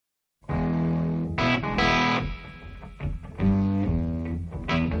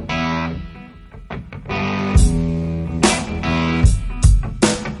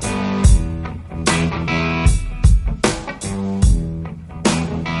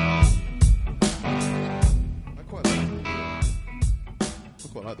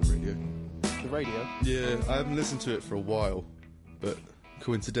like the radio. The radio? Yeah, I haven't listened to it for a while, but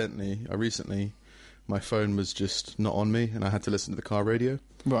coincidentally, my phone was just not on me, and I had to listen to the car radio.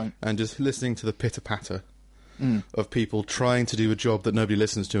 Right. And just listening to the pitter-patter of people trying to do a job that nobody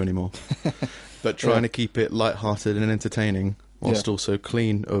listens to anymore, but trying to keep it light-hearted and entertaining, whilst also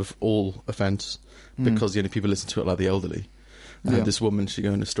clean of all offence, because the only people listen to it are like the elderly. This woman, she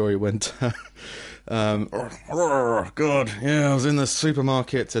going in a story, went, God, yeah, I was in the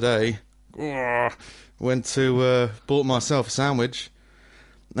supermarket today. Went to, bought myself a sandwich,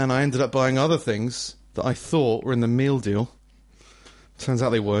 and I ended up buying other things that I thought were in the meal deal. Turns out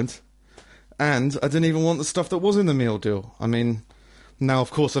they weren't. And I didn't even want the stuff that was in the meal deal. I mean, now, of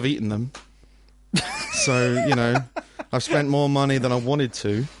course, I've eaten them. So, you know, I've spent more money than I wanted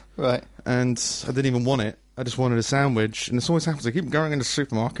to. Right. And I didn't even want it. I just wanted a sandwich. And this always happens. I keep going into the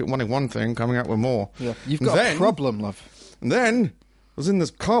supermarket, wanting one thing, coming out with more. Yeah. You've got a problem, love. And then I was in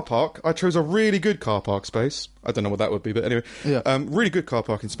this car park. I chose a really good car park space. I don't know what that would be, but anyway. Yeah. Really good car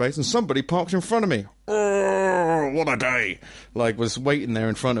parking space. And somebody parked in front of me. Oh, what a day. Like, was waiting there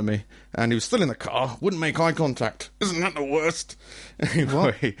in front of me. And he was still in the car. Wouldn't make eye contact. Isn't that the worst?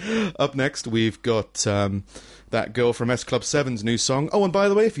 Anyway, up next we've got that girl from S Club 7's new song. Oh, and by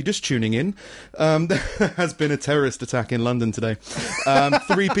the way, if you're just tuning in, there has been a terrorist attack in London today.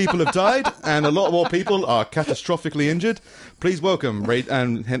 3 people have died, and a lot more people are catastrophically injured. Please welcome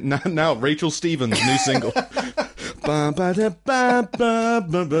now Rachel Stevens' new single. Whatever.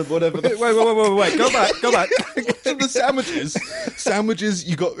 Wait. Go back. The sandwiches.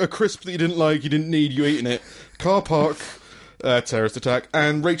 You got a crisp that you didn't like, you didn't need, you eating it. Car park. Terrorist attack,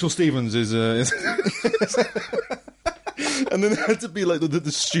 and Rachel Stevens is and then there had to be like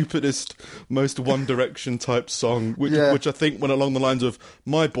the stupidest, most One Direction type song, which I think went along the lines of,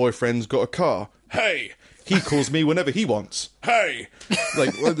 my boyfriend's got a car. Hey, he calls me whenever he wants. Hey,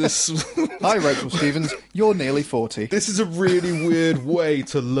 like this. Hi, Rachel Stevens. You're nearly 40. This is a really weird way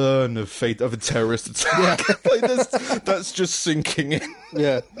to learn of fate of a terrorist attack. Yeah. Like that's just sinking in.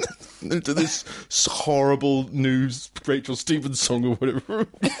 Yeah. Into this horrible news Rachel Stevens song or whatever it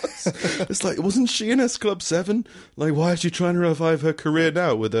was. It's like, wasn't she in S Club 7? Like, why is she trying to revive her career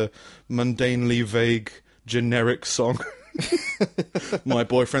now with a mundanely vague, generic song? My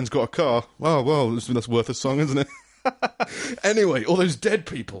boyfriend's got a car. Oh, well, that's worth a song, isn't it? Anyway, all those dead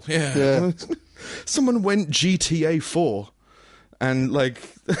people. Yeah. Someone went GTA 4. And, like,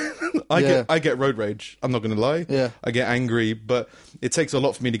 I get road rage. I'm not going to lie. Yeah. I get angry, but it takes a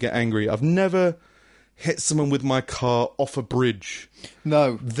lot for me to get angry. I've never hit someone with my car off a bridge.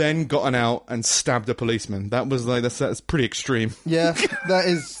 No. Then gotten out and stabbed a policeman. That was, like, that's pretty extreme. Yeah, that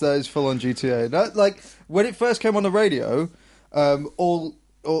is full on GTA. That, like, when it first came on the radio,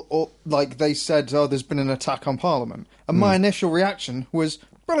 like, they said, oh, there's been an attack on Parliament. And my initial reaction was,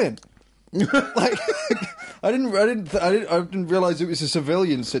 brilliant. Like, I didn't realise it was a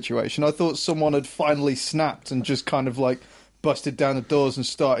civilian situation. I thought someone had finally snapped and just kind of like busted down the doors and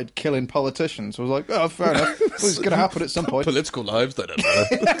started killing politicians. I was like, oh, fair enough. Well, it's going to happen at some point. Political lives, they don't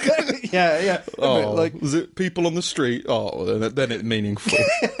matter. Yeah. Oh, like, was it people on the street? Oh, then it's meaningful.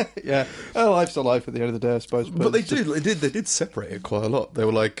 Yeah. Well, life's a life at the end of the day, I suppose. But they did separate it quite a lot. They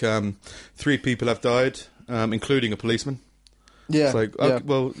were like, 3 people have died, including a policeman. Yeah. It's like, okay,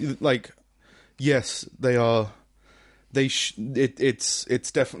 well, like, yes, they are.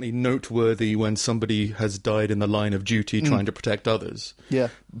 It's definitely noteworthy when somebody has died in the line of duty trying to protect others. Yeah.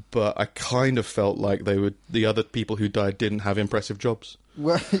 But I kind of felt like the other people who died didn't have impressive jobs.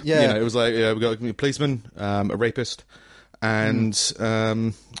 Well, yeah. You know, it was like, we got a policeman, a rapist, and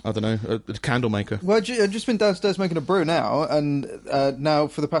I don't know, a candle maker. Well, I've just been downstairs making a brew now, and now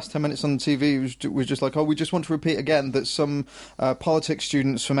for the past 10 minutes on TV, it was just like, oh, we just want to repeat again that some politics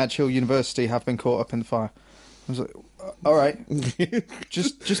students from Edge Hill University have been caught up in the fire. I was like, all right,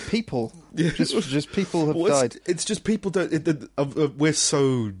 just people, just people have died. It's just people that we're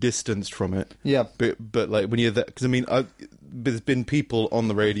so distanced from it. Yeah, but like when you're there, because I mean, there's been people on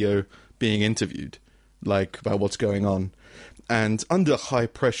the radio being interviewed, like about what's going on. And under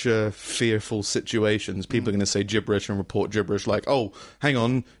high-pressure, fearful situations, people are going to say gibberish and report gibberish like, oh, hang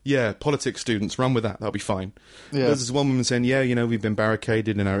on, yeah, politics students, run with that, that'll be fine. Yeah. There's this one woman saying, yeah, you know, we've been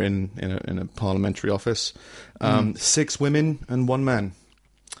barricaded in a parliamentary office. 6 women and 1 man.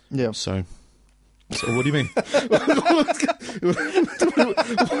 Yeah. So what do you mean? What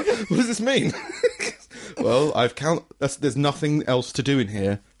does this mean? Well, there's nothing else to do in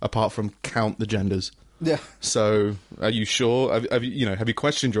here apart from count the genders. Yeah. So, are you sure? Have you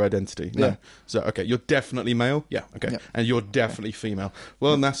questioned your identity? No. Yeah. So, okay, you're definitely male? Yeah, okay. Yeah. And you're definitely female.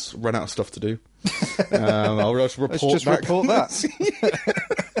 Well, and that's run out of stuff to do. I'll just report Let's just report that.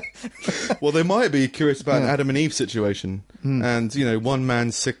 Well, they might be curious about an Yeah. Adam and Eve situation, and one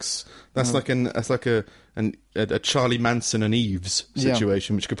man six. That's like a Charlie Manson and Eve's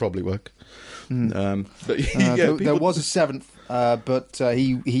situation, which could probably work. But there was a seventh, but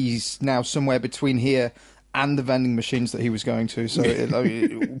he's now somewhere between here and the vending machines that he was going to. So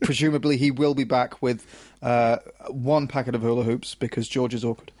presumably he will be back with one packet of hula hoops because George is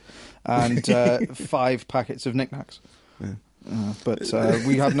awkward, and 5 packets of knickknacks. Yeah. But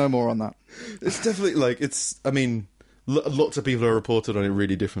we have no more on that. It's definitely lots of people have reported on it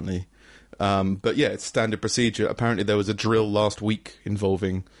really differently. But yeah, it's standard procedure. Apparently there was a drill last week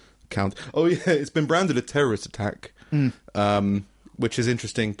involving it's been branded a terrorist attack, which is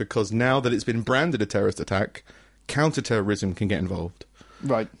interesting because now that it's been branded a terrorist attack, counter-terrorism can get involved.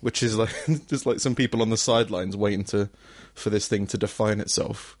 Right. Which is like just like some people on the sidelines waiting for this thing to define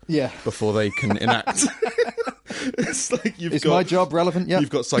itself. Yeah. Before they can enact. It's like Is my job relevant? Yeah. You've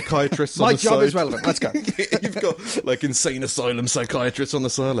got psychiatrists on my the side. job is relevant. Let's go. You've got like insane asylum psychiatrists on the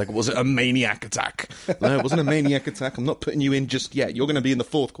side. Like, was it a maniac attack? No, it wasn't a maniac attack. I'm not putting you in just yet. You're going to be in the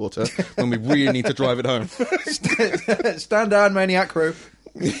fourth quarter when we really need to drive it home. Stand down, maniac crew.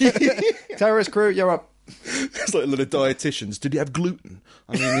 Terrorist crew, you're up. It's like little dietitians. Did you have gluten?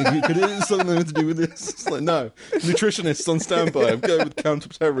 I mean, could it have something to do with this? It's like, no. Nutritionists on standby. I'm going with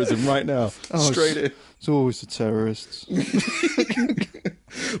counter-terrorism right now. Straight in. It's always the terrorists.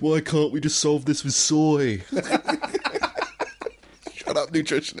 Why can't we just solve this with soy? Shut up,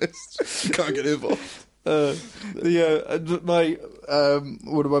 nutritionists. You can't get involved. One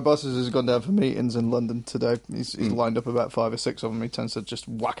of my bosses has gone down for meetings in London today. He's lined up about 5 or 6 of them. He tends to just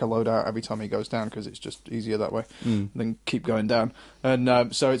whack a load out every time he goes down because it's just easier that way than keep going down.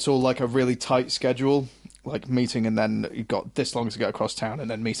 And so it's all like a really tight schedule, like meeting and then you've got this long to get across town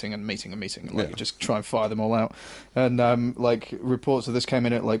and then meeting and meeting and meeting. And, you just try and fire them all out. And reports of this came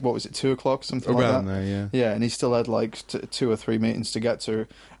in at 2 o'clock, something around like that. there, yeah. Yeah, and he still had 2 or 3 meetings to get to.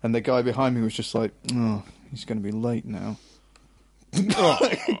 And the guy behind me was just like, oh, he's going to be late now. Not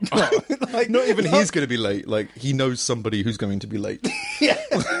even he's going to be late. Like, he knows somebody who's going to be late. yeah.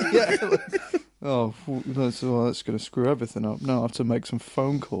 That's going to screw everything up. No, I have to make some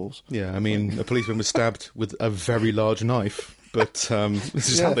phone calls. Yeah, I mean, a policeman was stabbed with a very large knife. But this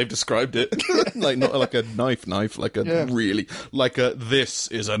is how they've described it. Like, not like a knife, like a really... Like a, this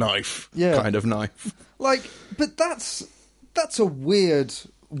is a knife kind of knife. But that's a weird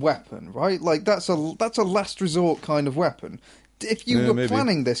weapon, right? Like, that's a last resort kind of weapon. If you were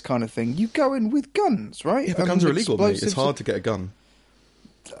planning this kind of thing, you go in with guns, right? Yeah, but guns are illegal, mate. It's hard to get a gun.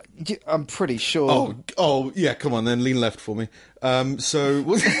 I'm pretty sure. Oh, yeah, come on then, lean left for me.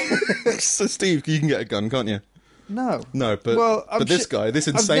 So Steve, you can get a gun, can't you? No, but this guy, this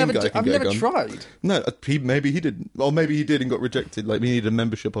insane guy can get a gun. I've never tried. No, maybe he didn't. Or maybe he did and got rejected, like he needed a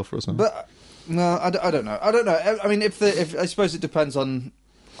membership offer or something. But, no, I don't know. I mean, if I suppose it depends on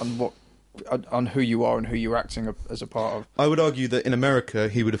who you are and who you're acting as a part of. I would argue that in America,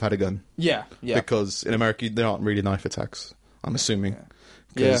 he would have had a gun. Yeah. Because in America, there aren't really knife attacks, I'm assuming.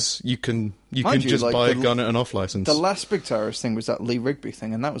 Because you can just buy a gun at an off license. The last big terrorist thing was that Lee Rigby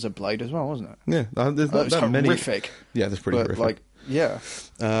thing, and that was a blade as well, wasn't it? Yeah, there's that was horrific. Yeah, that's pretty horrific. Yeah.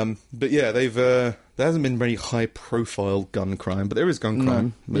 But yeah, there hasn't been very high profile gun crime, but there is gun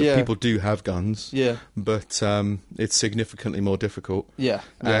crime. Yeah. People do have guns. Yeah. But it's significantly more difficult. Yeah.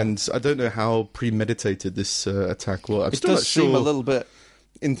 And I don't know how premeditated this attack was. It does seem a little bit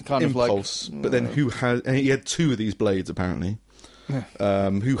kind of impulse. But then who has... And he had 2 of these blades, apparently. Yeah.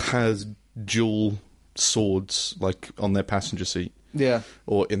 Who has dual swords, like, on their passenger seat. Yeah.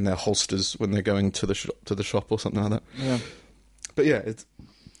 Or in their holsters when they're going to the shop or something like that. Yeah. But yeah,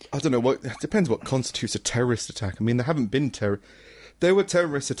 I don't know. It depends what constitutes a terrorist attack. I mean, there haven't been There were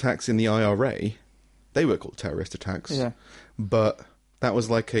terrorist attacks in the IRA. They were called terrorist attacks. Yeah. But that was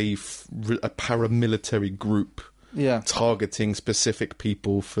like a paramilitary group targeting specific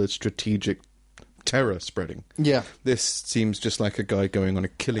people for strategic terror spreading. Yeah. This seems just like a guy going on a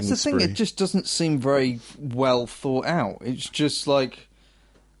killing spree. That's the thing, it just doesn't seem very well thought out. It's just like,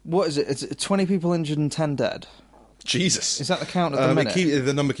 what is it? It's 20 people injured and 10 dead. Jesus. Is that the count at the minute?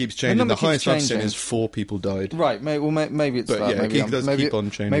 The number keeps changing. The highest I've seen is 4 people died. Right, maybe it's that. Yeah, it does keep on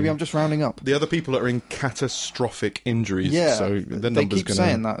changing. Maybe I'm just rounding up. The other people are in catastrophic injuries. Yeah, so the they keep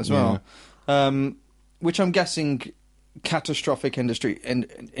saying that as well. Which I'm guessing catastrophic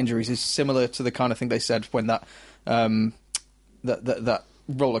injuries is similar to the kind of thing they said when that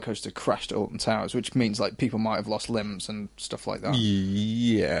roller coaster crashed at Alton Towers, which means like people might have lost limbs and stuff like that.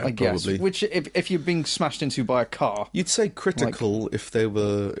 Yeah, I guess. probably. Which, if you're being smashed into by a car, You'd say critical if they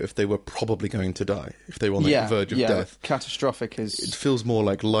were probably going to die, if they were on the verge of death. Catastrophic It is feels more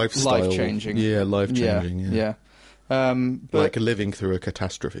like lifestyle, life-changing. Yeah, life-changing. Yeah. But like living through a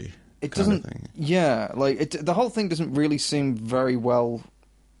catastrophe. it kind of doesn't. thing. Yeah, like the whole thing doesn't really seem very well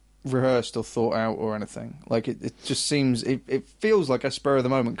rehearsed or thought out or anything. Like it just seems it feels like a spur of the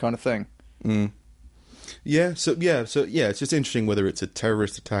moment kind of thing. Mm. Yeah, so it's just interesting whether it's a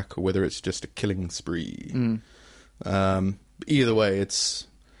terrorist attack or whether it's just a killing spree. Either way, it's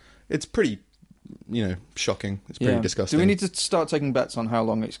pretty, shocking. It's pretty disgusting. Do we need to start taking bets on how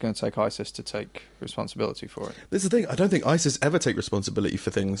long it's going to take ISIS to take responsibility for it? This is the thing. I don't think ISIS ever take responsibility for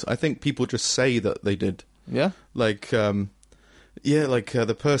things. I think people just say that they did. Yeah.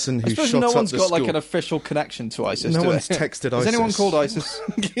 The person who I suppose shot no up one's the got school. like an official connection to ISIS. No do one's they? texted Has ISIS. anyone called ISIS?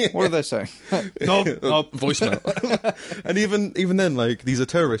 What do they say? No. Voicemail. And even then, like, these are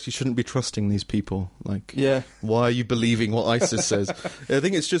terrorists. You shouldn't be trusting these people. Like, Yeah. why are you believing what ISIS says? I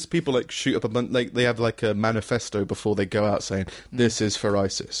think it's just people like shoot up a bunch. Like they have like a manifesto before they go out saying this is for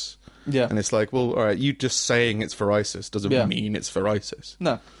ISIS. Yeah. And it's like, well, all right, you just saying it's for ISIS doesn't mean it's for ISIS.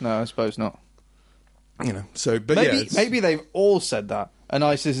 No, I suppose not. So, but Maybe they've all said that, and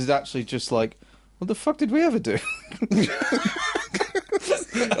ISIS is actually just like, what the fuck did we ever do?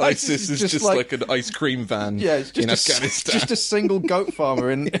 ISIS is just like an ice cream van it's just in Afghanistan. Just a single goat farmer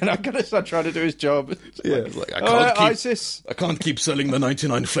in Afghanistan trying to do his job. Yeah, like, ISIS. I can't keep selling the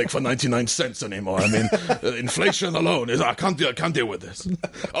 99 flake for 99 cents anymore. I mean, inflation alone I can't deal with this.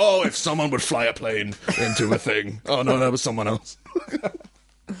 Oh, if someone would fly a plane into a thing. Oh no, that was someone else.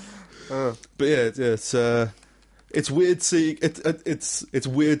 But it's weird seeing it's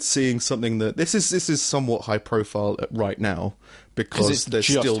weird seeing something that this is somewhat high profile right now because there's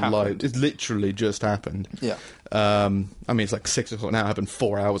still live. It literally just happened. Yeah. I mean, it's like 6 o'clock now. It happened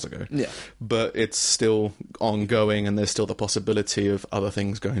 4 hours ago. Yeah. But it's still ongoing, and there's still the possibility of other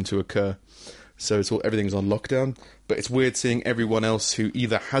things going to occur. So everything's on lockdown. But it's weird seeing everyone else who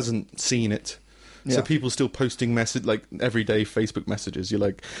either hasn't seen it. Yeah. So people still posting like everyday Facebook messages. You're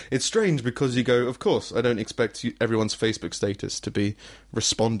like, it's strange because you go, of course, I don't expect everyone's Facebook status to be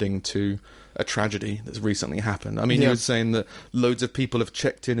responding to a tragedy that's recently happened. I mean, you were saying that loads of people have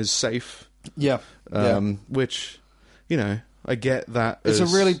checked in as safe. Yeah. Which, I get that. It's a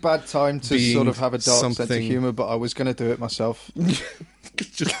really bad time to sort of have a dark sense of something- humour, but I was going to do it myself.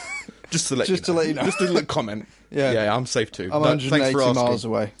 just to let Just you to let you know. Just to comment. Yeah. I'm safe too. I'm But thanks 180 for asking. miles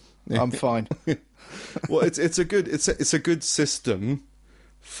away. I'm fine. Well, it's a good system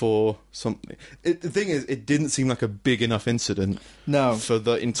for something. The thing is, it didn't seem like a big enough incident for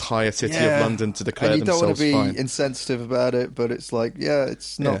the entire city of London to declare and you don't want themselves to be fine. insensitive about it, but it's like,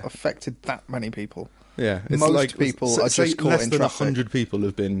 it's not affected that many people. Yeah, it's Most like, people are say just caught less in than traffic. 100 people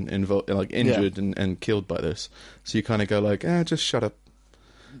have been involved, like injured and killed by this. So you kind of go like, just shut up.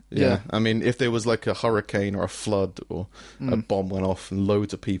 Yeah, I mean, if there was like a hurricane or a flood or a bomb went off and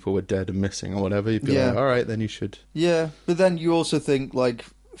loads of people were dead and missing or whatever, you'd be like, all right, then you should. Yeah, but then you also think like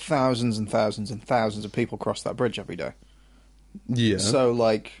thousands and thousands and thousands of people cross that bridge every day. Yeah. So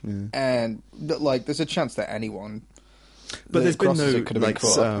and there's a chance that anyone. But there's been no could have been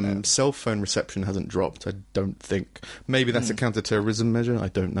caught up in it. cell phone reception hasn't dropped. I don't think. Maybe that's a counter-terrorism measure. I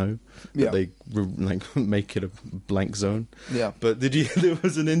don't know. That they make it a blank zone. Yeah. But there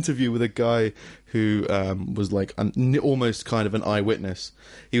was an interview with a guy who was like almost kind of an eyewitness.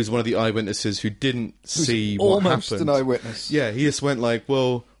 He was one of the eyewitnesses who didn't see what happened. Almost an eyewitness. Yeah, he just went like,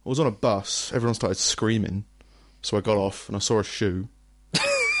 well, I was on a bus. Everyone started screaming, so I got off and I saw a shoe.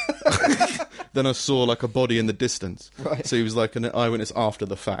 Then I saw like a body in the distance. Right. So he was like an eyewitness after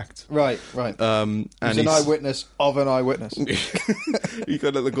the fact. Right. And he's an eyewitness of an eyewitness.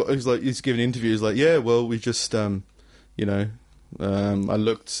 He's giving interviews like, yeah, well, we just, I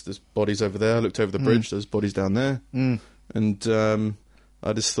looked, there's bodies over there. I looked over the bridge. There's bodies down there. And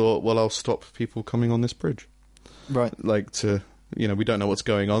I just thought, well, I'll stop people coming on this bridge. Right. We don't know what's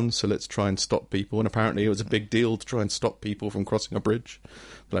going on, so let's try and stop people. And apparently, it was a big deal to try and stop people from crossing a bridge.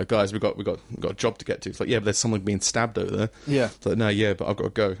 Like, guys, we got a job to get to. It's like, yeah, but there's someone being stabbed over there. Yeah. It's like, no, yeah, but I've got to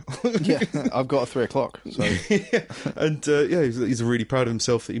go. Yeah, I've got a 3 o'clock. So. And he's really proud of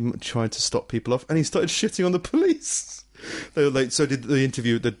himself that he tried to stop people off, and he started shitting on the police. They were like, so did the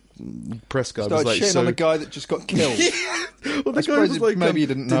interview. The press guy was like, shitting on the guy that just got killed. Well, the guy was like, maybe you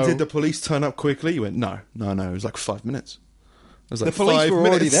didn't know. Did the police turn up quickly? He went, no. It was like 5 minutes. The police were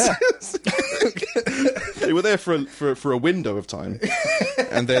already there. They They were there for a window of time,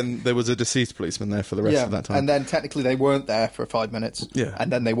 and then there was a deceased policeman there for the rest of that time. And then technically they weren't there for 5 minutes. Yeah.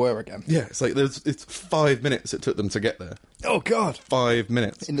 And then they were again. Yeah, it's like it's 5 minutes it took them to get there. Oh, God. 5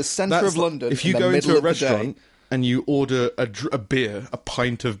 minutes. In the centre of London, if you in the go into middle a of the restaurant and you order a beer, a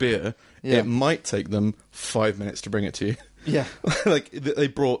pint of beer, Yeah. it might take them 5 minutes to bring it to you. Yeah. Like, they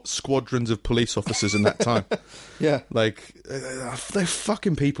brought squadrons of police officers in that time. Yeah. Like, they're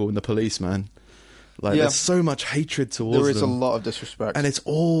fucking people in the police, man. Like, Yeah. there's so much hatred towards them. There is a lot of disrespect. And it's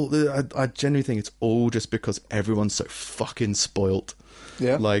all, I genuinely think it's all just because everyone's so fucking spoilt.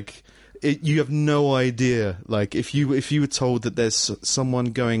 Yeah. Like, you have no idea. Like, if you were told that there's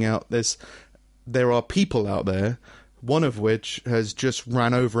someone going out, there are people out there, one of which has just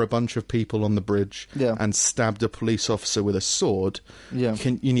ran over a bunch of people on the bridge Yeah. and stabbed a police officer with a sword. Yeah.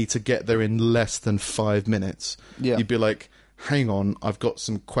 You need to get there in less than 5 minutes. Yeah. You'd be like, hang on, I've got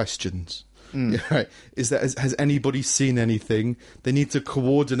some questions. Yeah, right. Has anybody seen anything? They need to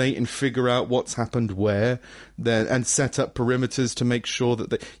coordinate and figure out what's happened where, and set up perimeters to make sure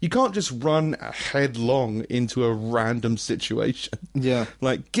that you can't just run headlong into a random situation. Yeah.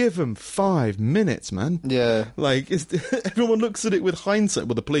 Like, give them 5 minutes, man. Yeah. Like, everyone looks at it with hindsight.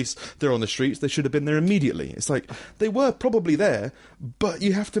 Well, the police, they're on the streets. They should have been there immediately. It's like, they were probably there, but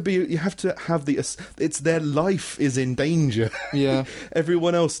you have to have it's their life is in danger. Yeah.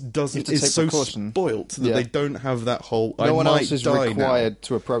 Everyone else doesn't, You have to is take so precaution. spoilt that Yeah. they don't have that whole, No one else might is die required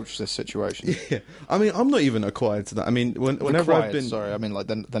to approach this situation. now. Yeah. I mean, I'm not even acquired to that. I mean, whenever I've been... Sorry, I mean, like,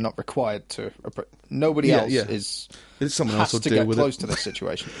 they're not required to... Nobody Yeah, else yeah. is... Someone has else will to deal get with close it. to this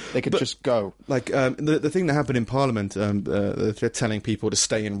situation. They could just go. Like, the thing that happened in Parliament, they're telling people to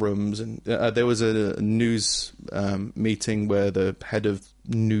stay in rooms, and there was a news meeting where the head of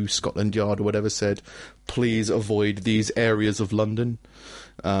New Scotland Yard or whatever said, please avoid these areas of London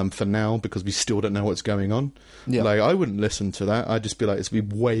for now, because we still don't know what's going on. Yeah. Like, I wouldn't listen to that. I'd just be like, it'd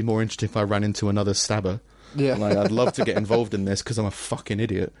be way more interesting if I ran into another stabber. Yeah. Like, I'd love to get involved in this because I'm a fucking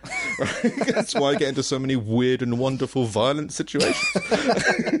idiot. Right? That's why I get into so many weird and wonderful violent situations.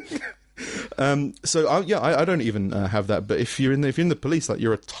 I don't even have that. But if you're in the police, like,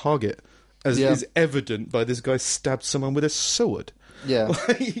 you're a target, as is evident by this guy stabbed someone with a sword. Yeah.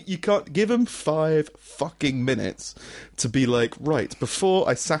 Like, you can't give him 5 fucking minutes to be like, right, before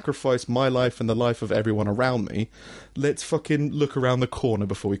I sacrifice my life and the life of everyone around me, let's fucking look around the corner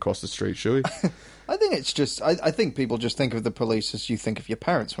before we cross the street, shall we? I think it's just... I think people just think of the police as you think of your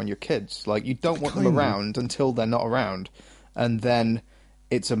parents when you're kids. Like, you don't want them around until they're not around. And then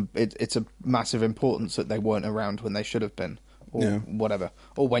it's a massive importance that they weren't around when they should have been. Or whatever.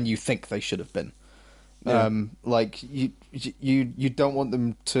 Or when you think they should have been. Yeah. Like, you don't want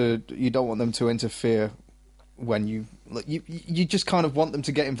them to interfere when you just kind of want them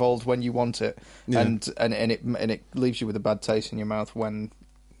to get involved when you want it. Yeah. And it leaves you with a bad taste in your mouth when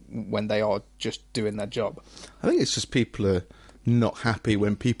they are just doing their job. I think it's just people are not happy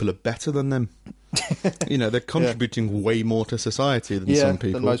when people are better than them. You know, they're contributing way more to society than some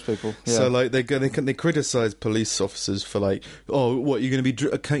people. Than most people. Yeah. So, like, they criticise police officers for, like, oh, what, you're going to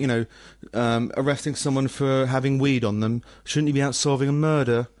be, arresting someone for having weed on them? Shouldn't you be out solving a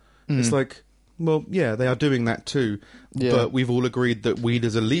murder? It's like, well, yeah, they are doing that too. Yeah. But we've all agreed that weed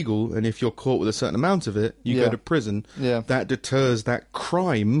is illegal, and if you're caught with a certain amount of it, you go to prison. Yeah. That deters that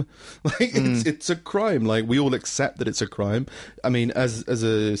crime. Like, it's a crime. Like, we all accept that it's a crime. I mean, as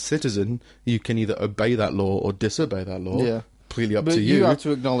a citizen, you can either obey that law or disobey that law. Yeah. Completely up But to you. you have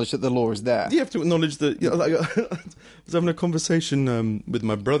to acknowledge that the law is there. You have to acknowledge that. You know, like, I was having a conversation with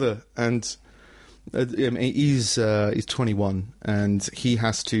my brother, and he's 21, and he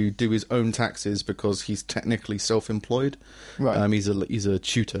has to do his own taxes because he's technically self-employed. Right. He's a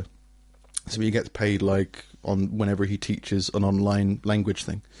tutor, so he gets paid like on whenever he teaches an online language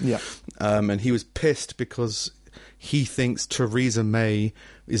thing. Yeah. And he was pissed because he thinks Theresa May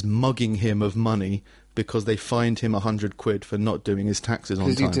is mugging him of money because they fined him £100 for not doing his taxes on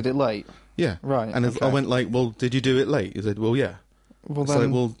time. Because he did it late. Yeah. Right, And okay. I went like, well, did you do it late? He said, well, yeah. Well, It's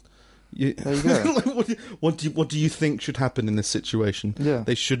then... like, well, there you go. Like, what do you think should happen in this situation? Yeah.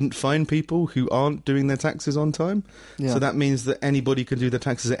 They shouldn't fine people who aren't doing their taxes on time. Yeah. So that means that anybody can do their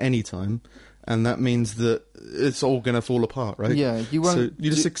taxes at any time, and that means that it's all going to fall apart, right? Yeah, you won't. So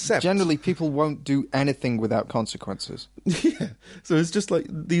you just accept. Generally, people won't do anything without consequences. Yeah. So it's just like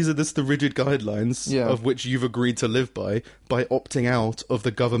these are just the rigid guidelines of which you've agreed to live by opting out of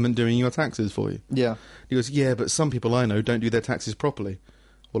the government doing your taxes for you. Yeah. He goes, yeah, but some people I know don't do their taxes properly.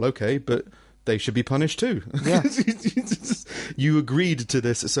 Well, okay, but they should be punished too. Yeah. You agreed to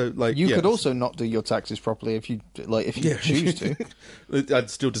this, so like you could also not do your taxes properly if you choose to. I'd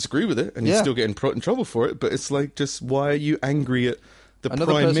still disagree with it, and you'd still get in trouble for it. But it's like, just why are you angry at the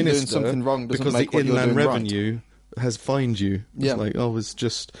Another Prime person Minister doing something wrong doesn't because make the what you're Inland doing Revenue has fined you? Yeah. It's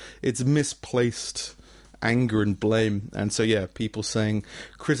like, it's misplaced anger and blame. And so people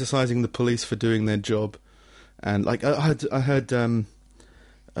criticizing the police for doing their job. And like I heard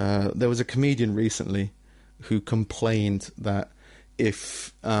there was a comedian recently who complained that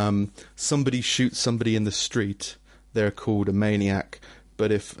if somebody shoots somebody in the street, they're called a maniac,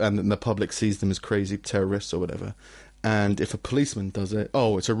 and then the public sees them as crazy terrorists or whatever. And if a policeman does it,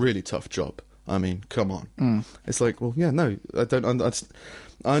 it's a really tough job. I mean, come on. It's like, well, yeah, no, I don't.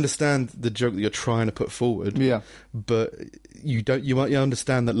 I understand the joke that you're trying to put forward. Yeah. But you don't. You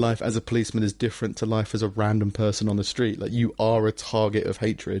understand that life as a policeman is different to life as a random person on the street. Like, you are a target of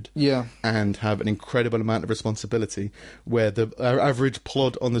hatred. Yeah. And have an incredible amount of responsibility. Where the average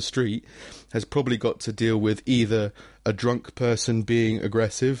plod on the street has probably got to deal with either a drunk person being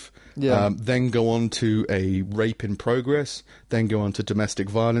aggressive, then go on to a rape in progress, then go on to domestic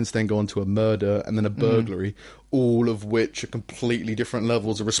violence, then go on to a murder, and then a burglary, all of which are completely different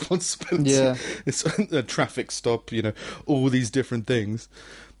levels of responsibility. Yeah. It's a traffic stop, all these different things.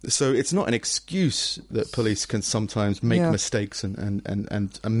 So it's not an excuse that police can sometimes make mistakes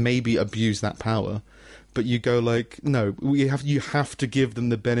and maybe abuse that power. But you go like, no, you have to give them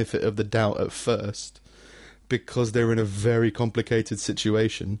the benefit of the doubt at first, because they're in a very complicated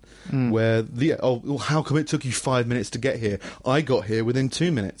situation where how come it took you 5 minutes to get here? I got here within 2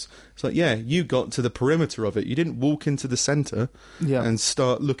 minutes. It's like, you got to the perimeter of it. You didn't walk into the centre and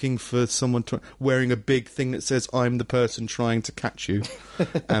start looking for someone wearing a big thing that says, "I'm the person trying to catch you."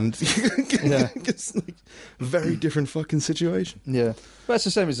 And it's like a very different fucking situation. Yeah. But it's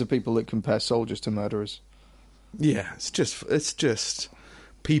the same as the people that compare soldiers to murderers. Yeah, it's just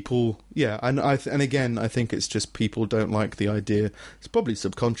people, and again, I think it's just people don't like the idea. It's probably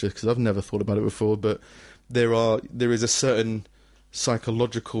subconscious because I've never thought about it before, but there is a certain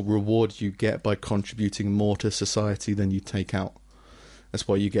psychological reward you get by contributing more to society than you take out. That's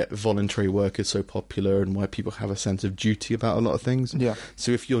why you get voluntary work is so popular, and why people have a sense of duty about a lot of things. Yeah.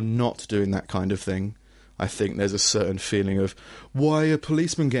 So if you're not doing that kind of thing, I think there's a certain feeling of, why are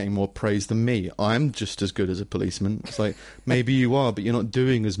policemen getting more praise than me? I'm just as good as a policeman. It's like, maybe you are, but you're not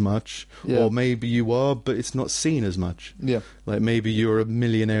doing as much. Yeah. Or maybe you are, but it's not seen as much. Yeah. Like, maybe you're a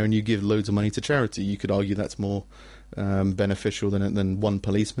millionaire and you give loads of money to charity. You could argue that's more beneficial than one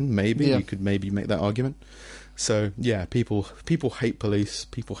policeman. Maybe. Yeah. You could maybe make that argument. So, people hate police.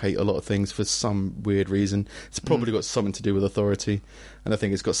 People hate a lot of things for some weird reason. It's probably got something to do with authority. And I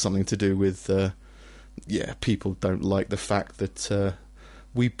think it's got something to do with... people don't like the fact that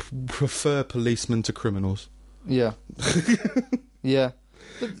we prefer policemen to criminals. Yeah. Yeah.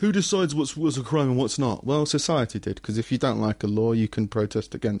 Who decides what's a crime and what's not? Well, society did, because if you don't like a law, you can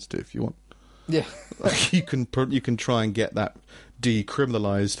protest against it if you want. Yeah. You can try and get that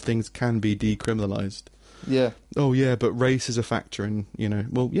decriminalised. Things can be decriminalised. Yeah. Oh, yeah, but race is a factor, and,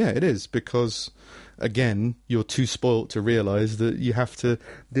 well, yeah, it is, because... Again, you're too spoilt to realise that you have to.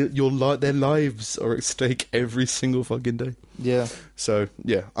 Their lives are at stake every single fucking day. Yeah. So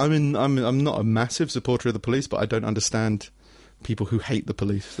I'm not a massive supporter of the police, but I don't understand people who hate the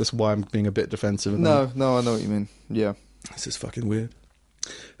police. That's why I'm being a bit defensive. No, I know what you mean. Yeah. This is fucking weird.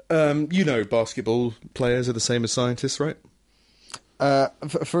 Basketball players are the same as scientists, right?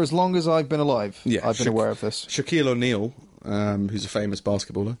 For as long as I've been alive, I've been aware of this. Shaquille O'Neal, who's a famous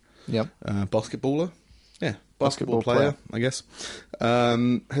basketballer. Yep. Basketballer? Yeah, basketball player, I guess.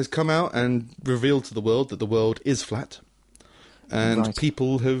 Has come out and revealed to the world that the world is flat. And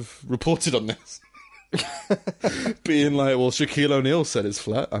people have reported on this. Being like, well, Shaquille O'Neal said it's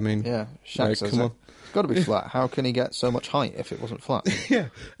flat. I mean... Yeah, Shaq says come on. It's got to be flat. How can he get so much height if it wasn't flat? Yeah,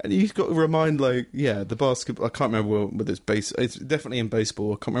 and you've got to remind, the basketball... I can't remember with this base... It's definitely in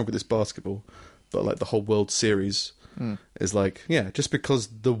baseball. I can't remember with this basketball. But, the whole World Series... is just because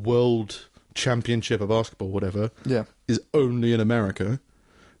the world championship of basketball, whatever, is only in America,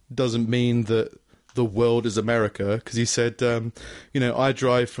 doesn't mean that the world is America. Because he said, I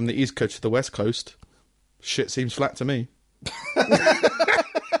drive from the East Coast to the West Coast. Shit seems flat to me.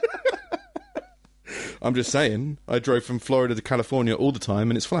 I'm just saying, I drove from Florida to California all the time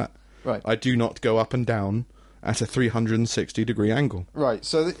and it's flat. Right. I do not go up and down at a 360-degree angle. Right,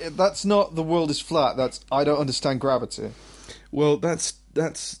 so that's not the world is flat, that's I don't understand gravity. Well, that's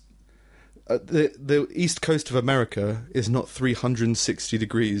the east coast of America is not 360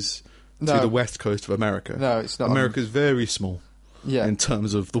 degrees to the west coast of America. No, it's not. America's very small. Yeah. in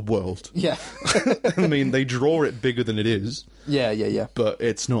terms of the world. Yeah. I mean, they draw it bigger than it is, Yeah. but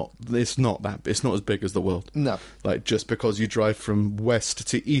it's not as big as the world. No. Like, just because you drive from west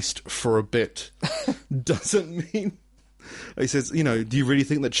to east for a bit doesn't mean... He says, do you really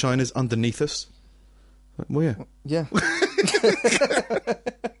think that China's underneath us? Well, yeah. Yeah.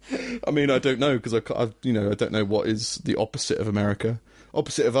 I mean, I don't know, because I don't know what is the opposite of America.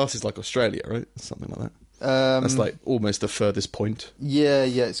 Opposite of us is like Australia, right? Something like that. That's like almost the furthest point. Yeah,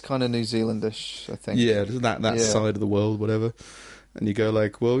 it's kind of New Zealandish, I think. Yeah, that side of the world, whatever. And you go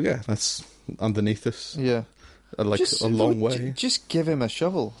like, well, yeah, that's underneath us. Yeah. Like a long way. Just give him a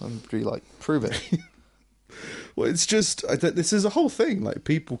shovel and be like, prove it. Well, it's just, this is a whole thing. Like,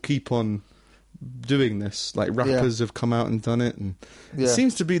 people keep on doing this. Like, rappers have come out and done it. And it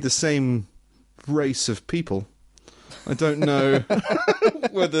seems to be the same race of people. I don't know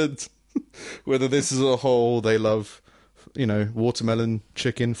whether this is a whole, they love, watermelon,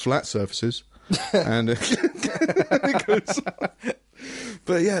 chicken, flat surfaces. And it goes,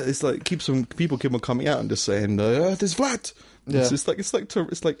 but yeah, it's like people keep on coming out and just saying the Earth is flat. Yeah.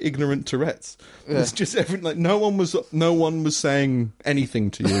 It's like ignorant Tourette's. Yeah. It's just no one was saying anything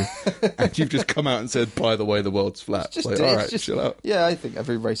to you, and you've just come out and said, by the way, the world's flat. All right, chill out. Yeah, I think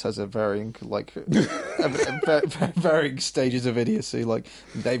every race has a varying varying stages of idiocy. Like,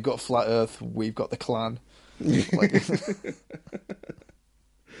 they've got flat Earth, we've got the Klan.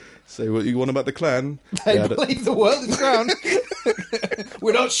 Say what you want about the Klan. They believe the world is round.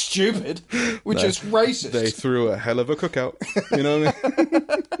 We're not stupid. We're just racist. They threw a hell of a cookout. You know what I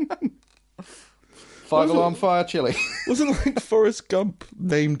mean? 5-alarm fire chili. Wasn't like Forrest Gump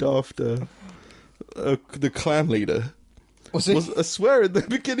named after the Klan leader? I swear at the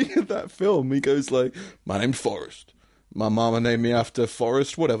beginning of that film, he goes like, "My name's Forrest. My mama named me after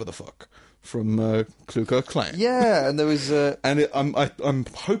Forrest, whatever the fuck." From Ku Klux Klan. Yeah, and there was... I'm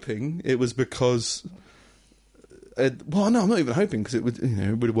hoping it was because... no, I'm not even hoping, because it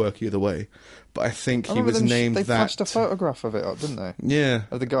would work either way. But I think he was named that... They flashed a photograph of it up, didn't they? Yeah.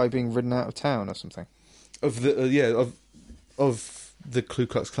 Of the guy being ridden out of town or something. Of the the Ku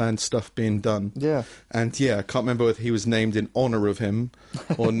Klux Klan stuff being done. Yeah. And yeah, I can't remember whether he was named in honour of him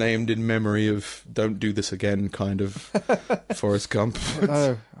or named in memory of don't do this again kind of Forrest Gump.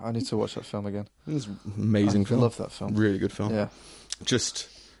 Oh, I need to watch that film again. It was an amazing film. I love that film. Really good film. Yeah. Just,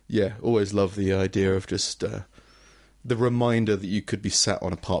 always love the idea of just the reminder that you could be sat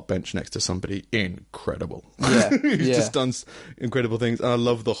on a park bench next to somebody incredible. Yeah. Who's just done incredible things. And I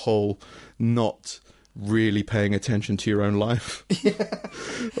love the whole not really paying attention to your own life.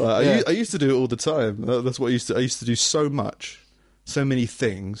 I used to do it all the time. That's what I used to do so many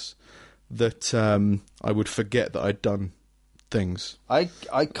things that I would forget that I'd done things. I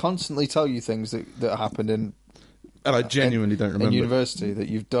constantly tell you things that happened and I genuinely don't remember in university that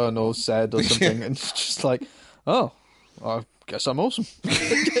you've done or said or something, and it's just like, oh, I guess I'm awesome.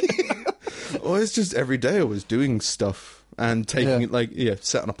 Well, it's just every day I was doing stuff. And taking it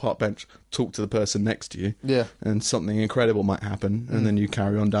sat on a park bench, talk to the person next to you, and something incredible might happen, and then you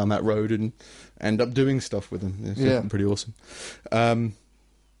carry on down that road and end up doing stuff with them. It's pretty awesome.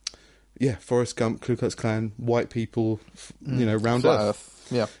 Forrest Gump, Ku Klux Klan, white people, round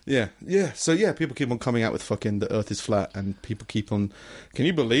Earth. Yeah. So people keep on coming out with fucking the Earth is flat, and people keep on. Can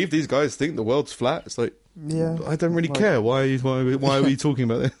you believe these guys think the world's flat? It's like, I don't really care. Why are we talking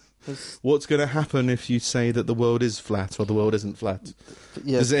about this? What's going to happen if you say that the world is flat or the world isn't flat?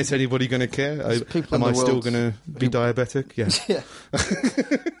 Is anybody going to care? Am I still going to be diabetic? Yeah.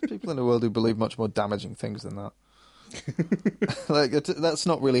 People in the world who believe much more damaging things than that. That's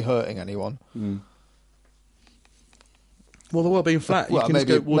not really hurting anyone. Well, the world being flat, you can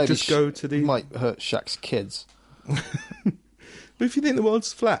just go to the... It might hurt Shaq's kids. But if you think the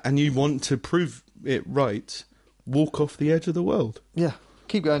world's flat and you want to prove it right, walk off the edge of the world. Yeah.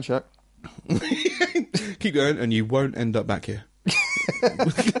 Keep going, Shaq. Keep going, and you won't end up back here.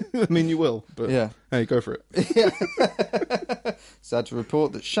 I mean, you will, but hey, go for it. Sad to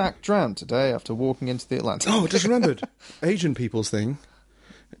report that Shaq drowned today after walking into the Atlantic. Oh, just remembered. Asian people's thing.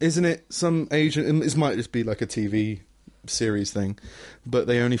 Isn't it some Asian... This might just be like a TV series thing, but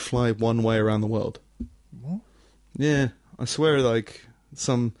they only fly one way around the world. What? Yeah, I swear, like,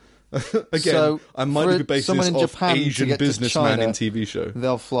 some... Again, so I might be basing this off Japan Asian businessman in TV show.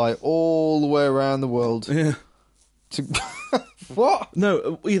 They'll fly all the way around the world. Yeah. What?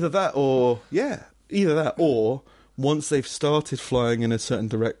 No, either that or once they've started flying in a certain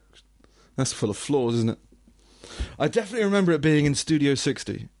direction. That's full of flaws, isn't it? I definitely remember it being in Studio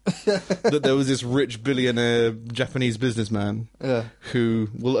 60 that there was this rich billionaire Japanese businessman who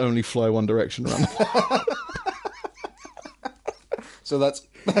will only fly one direction around the world. So that's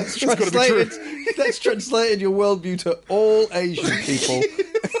gotta be translated. That's translated your worldview to all Asian people.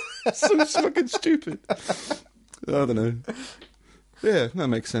 So fucking stupid. I don't know. Yeah, that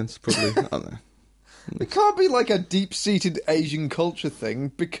makes sense, probably. I don't know. It can't be like a deep-seated Asian culture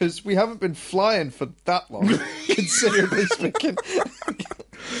thing because we haven't been flying for that long, considerably speaking.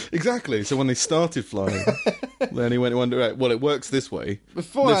 Exactly. So when they started flying, then he went, right, well, it works this way.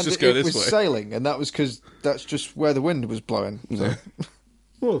 Beforehand, Let's just go it this was way. sailing, and that was because that's just where the wind was blowing. So Yeah.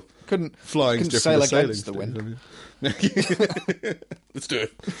 Well, couldn't flying's sail different against the to sailing. wind. Let's do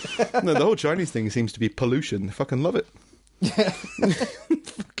it. No, the whole Chinese thing seems to be pollution. I fucking love it. Yeah.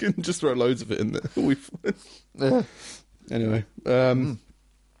 Fucking just throw loads of it in there. Yeah. Anyway,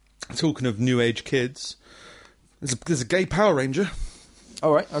 talking of new age kids, there's a gay Power Ranger.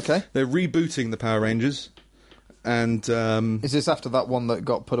 All right. Okay. They're rebooting the Power Rangers, and Is this after that one that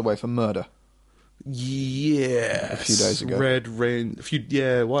got put away for murder? yeah, A few days ago. Red Rain,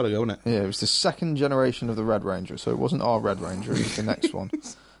 a while ago, wasn't it? Yeah, it was the second generation of the Red Ranger, so it wasn't our Red Ranger, it was the next one.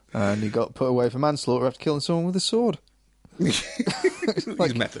 And he got put away for manslaughter after killing someone with a sword.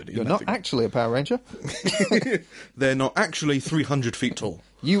 He's method. You're not actually a Power Ranger. They're not actually 300 feet tall.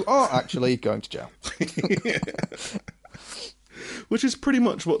 You are actually going to jail. Which is pretty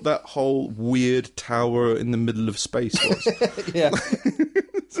much what that whole weird tower in the middle of space was. Yeah.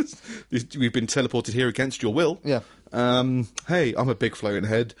 We've been teleported here against your will. Yeah. Hey, I'm a big floating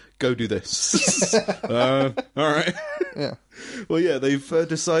head. Go do this. All right. Yeah. Well, yeah, they've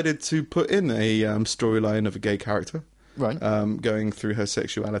decided to put in a storyline of a gay character. Right. Going through her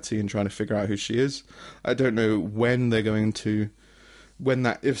sexuality and trying to figure out who she is. I don't know when they're going to...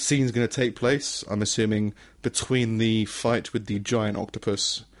 if scene's going to take place. I'm assuming between the fight with the giant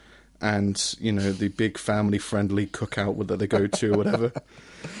octopus and, you know, the big family-friendly cookout that they go to or whatever.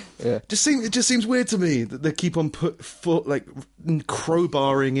 Yeah. It just seems weird to me that they keep on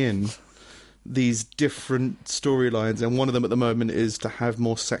crowbarring in these different storylines, and one of them at the moment is to have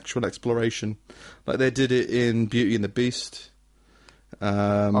more sexual exploration. Like they did it in Beauty and the Beast.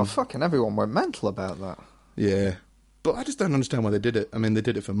 Fucking everyone went mental about that. Yeah. But I just don't understand why they did it. I mean, they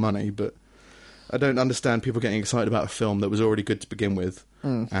did it for money, but I don't understand people getting excited about a film that was already good to begin with,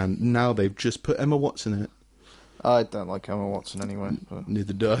 and now they've just put Emma Watson in it. I don't like Emma Watson anyway. But...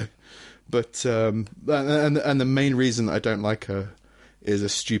 Neither do I. But and the main reason I don't like her is a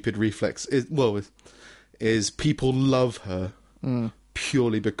stupid reflex. Is people love her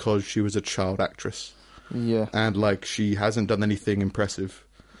purely because she was a child actress. Yeah. And like she hasn't done anything impressive.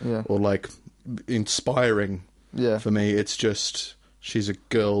 Yeah. Or like inspiring. Yeah. For me, it's just she's a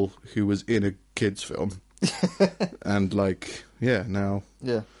girl who was in a kids' film, and like now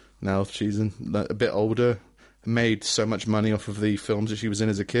she's a bit older, made so much money off of the films that she was in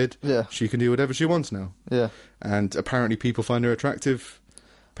as a kid. Yeah, she can do whatever she wants now. Yeah, and apparently people find her attractive.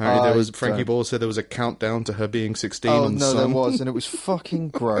 Apparently, Frankie Ball said there was a countdown to her being 16. Oh on the no, Sun. there was, and it was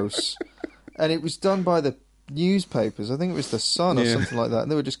fucking gross. And it was done by the newspapers. I think it was the Sun or something like that,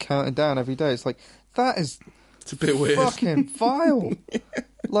 and they were just counting down every day. It's like that is. It's a bit weird. Fucking vile.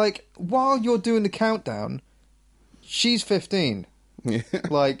 Like, while you're doing the countdown, she's 15. Yeah.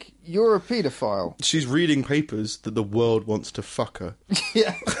 Like, you're a paedophile. She's reading papers that the world wants to fuck her.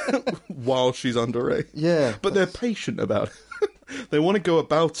 Yeah. While she's underage. Yeah. But they're patient about it. They want to go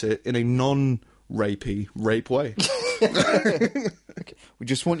about it in a non-rapey rape way. Okay. We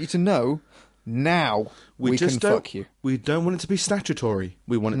just want you to know, now we can fuck you. We don't want it to be statutory.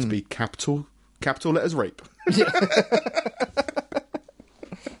 We want it to be capital letters rape.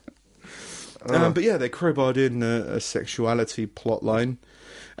 But yeah, they crowbarred in a sexuality plotline,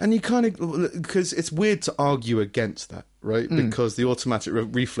 and you kind of, because it's weird to argue against that, right? Because the automatic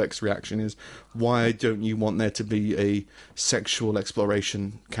reflex reaction is, why don't you want there to be a sexual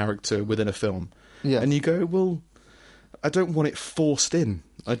exploration character within a film? Yeah, and you go, well, I don't want it forced in.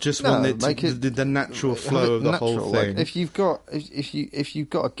 I just want it to the natural flow of the whole thing. Like, if you've got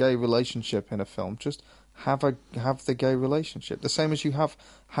a gay relationship in a film, just have the gay relationship, the same as you have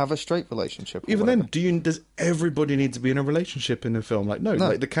a straight relationship. Even then, does everybody need to be in a relationship in a film? Like no.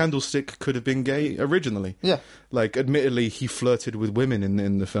 Like the Candlestick could have been gay originally. Yeah. Like admittedly, he flirted with women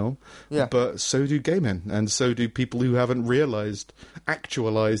in the film. Yeah. But so do gay men, and so do people who haven't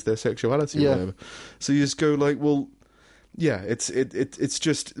actualized their sexuality. Or whatever. So you just go like, well. Yeah, it's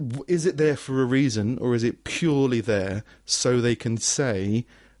just, is it there for a reason, or is it purely there so they can say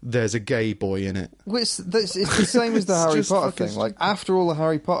there's a gay boy in it? Well, it's the same as the Harry Potter thing. Like, after all the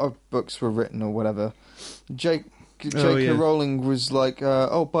Harry Potter books were written or whatever, J.K. Rowling was like,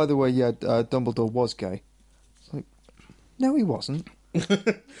 oh, by the way, Dumbledore was gay. It's like, no, he wasn't.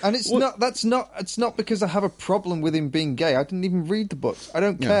 And it's not because I have a problem with him being gay. I didn't even read the books. I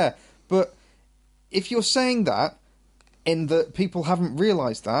don't care. But if you're saying that in that people haven't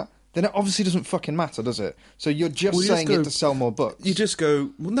realised that, then it obviously doesn't fucking matter, does it? So you're just saying it to sell more books. You just go,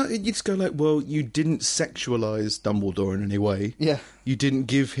 well, no, you just go like, well, you didn't sexualise Dumbledore in any way. Yeah. You didn't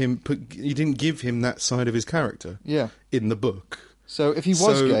give him that side of his character. Yeah. In the book. So if he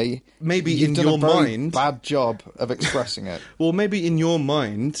was gay, maybe you've in done your a very mind, bad job of expressing it. Well, maybe in your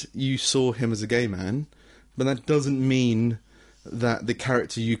mind you saw him as a gay man, but that doesn't mean that the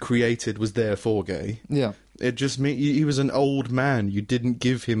character you created was therefore gay. Yeah. It just means he was an old man. You didn't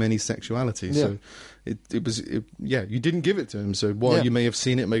give him any sexuality, so you didn't give it to him. So while you may have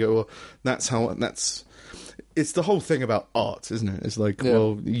seen it, may go, well, it's the whole thing about art, isn't it? It's like,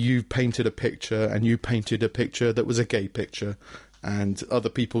 well, you painted a picture, and you painted a picture that was a gay picture, and other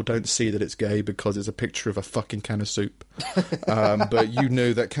people don't see that it's gay because it's a picture of a fucking can of soup. But you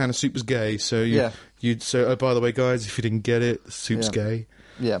know that can of soup was gay, so oh, by the way, guys, if you didn't get it, the soup's gay.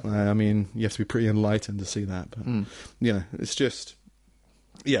 Yeah. I mean, you have to be pretty enlightened to see that. But, it's just...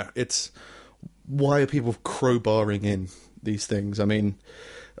 Yeah, it's... Why are people crowbarring in these things? I mean,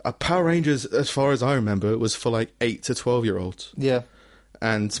 Power Rangers, as far as I remember, was for like 8 to 12-year-olds. Yeah.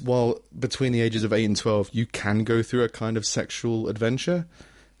 And while between the ages of 8 and 12, you can go through a kind of sexual adventure,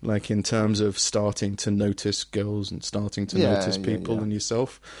 like in terms of starting to notice girls and starting to notice people and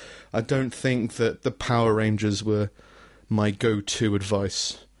yourself. I don't think that the Power Rangers were my go-to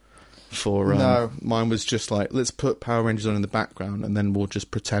advice for... No. Mine was just like, let's put Power Rangers on in the background and then we'll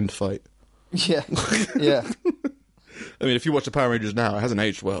just pretend fight. Yeah, yeah. I mean, if you watch the Power Rangers now, it hasn't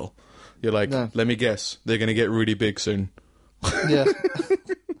aged well. You're like, let me guess, they're going to get really big soon. Yeah.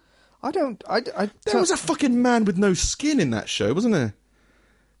 There was a fucking man with no skin in that show, wasn't there?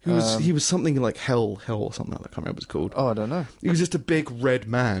 He was something like Hell or something like that. I can't remember what it's called. Oh, I don't know. He was just a big red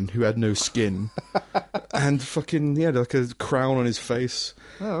man who had no skin. And fucking, he had like a crown on his face.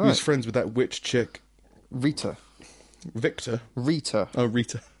 Oh, right. He was friends with that witch chick. Rita. Victor. Rita. Oh,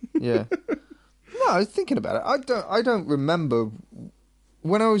 Rita. Yeah. No, I was thinking about it. I don't remember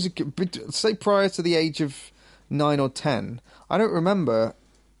when I was say prior to the age of 9 or 10. I don't remember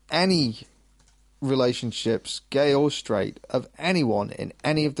any relationships, gay or straight, of anyone in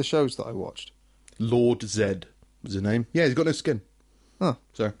any of the shows that I watched. Lord Zed was his name. Yeah, he's got no skin. Oh,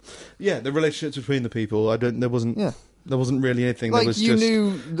 so yeah, the relationships between the people. There wasn't really anything. Like, there was you just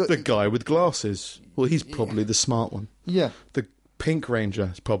knew the guy with glasses. Well, he's probably the smart one. Yeah. The pink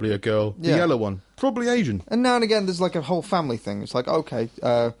ranger is probably a girl. Yeah. The yellow one, probably Asian. And now and again, there's like a whole family thing. It's like, okay,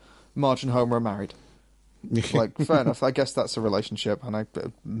 Marge and Homer are married. Like, fair enough. I guess that's a relationship, and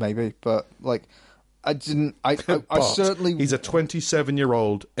maybe, but like, I didn't. I certainly. He's a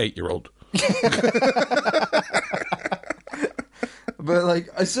 27-year-old, 8-year-old. But like,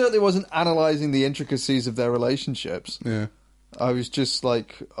 I certainly wasn't analysing the intricacies of their relationships. Yeah. I was just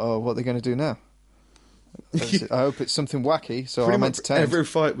like, oh, what are they going to do now? I hope it's something wacky, so Pretty I'm much entertained. every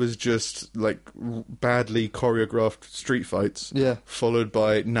fight was just like badly choreographed street fights. Yeah. Followed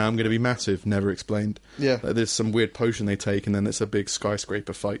by, now I'm going to be massive, never explained. Yeah. Like, there's some weird potion they take, and then it's a big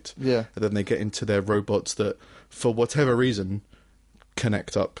skyscraper fight. Yeah. And then they get into their robots that, for whatever reason,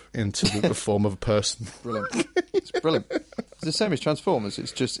 connect up into the form of a person. Brilliant. It's brilliant. It's the same as Transformers.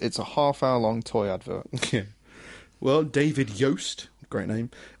 It's a half-hour-long toy advert. Yeah. Well, David Yost, great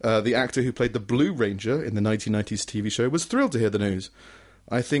name, the actor who played the Blue Ranger in the 1990s TV show, was thrilled to hear the news.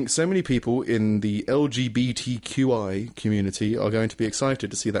 I think so many people in the LGBTQI community are going to be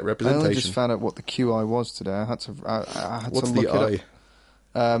excited to see that representation. I only just found out what the QI was today. I had to What's look the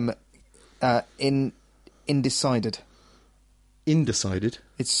it up. Indecided. Indecided?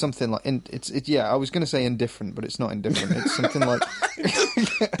 It's something like... I was going to say indifferent, but it's not indifferent. It's something like...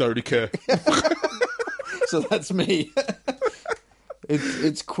 Don't really care. So that's me.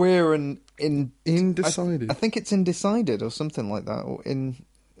 It's queer and Indecided. I think it's indecided or something like that, or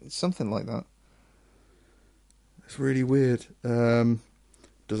something like that. It's really weird. Doesn't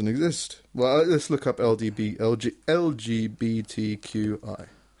exist. Well, let's look up LGBTQI.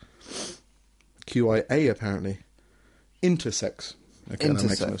 QIA apparently. Intersex. Okay,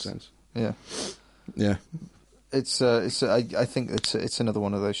 Intersex. That makes no sense. Yeah. Yeah. I think it's another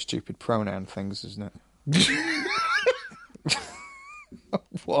one of those stupid pronoun things, isn't it?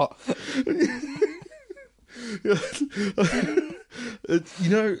 What? You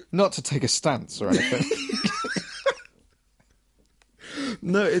know, not to take a stance or anything.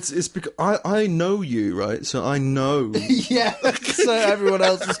 No, it's because I know you, right? So I know. Yeah, so everyone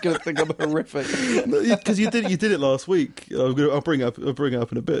else is going to think I'm horrific. Because you did it last week. I'll bring it up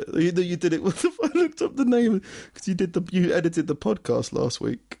in a bit. You did it. I looked up the name because you edited the podcast last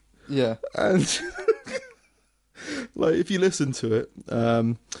week. Yeah, and like if you listen to it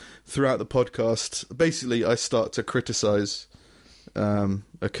throughout the podcast, basically I start to criticize a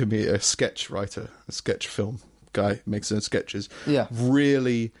sketch writer, a sketch film guy makes his own sketches. Yeah,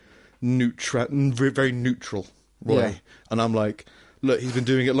 really very neutral way. Yeah. And I'm like, look, he's been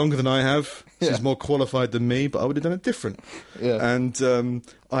doing it longer than I have. So Yeah. he's more qualified than me, but I would have done it different. Yeah. And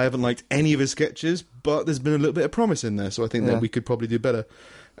I haven't liked any of his sketches, but there's been a little bit of promise in there, so I think Yeah. that we could probably do better.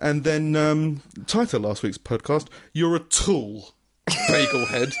 And then title last week's podcast, "You're a Tool, Bagel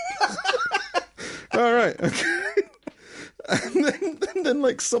Head." All right, okay. And then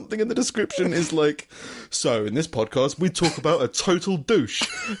like something in the description is like, so in this podcast we talk about a total douche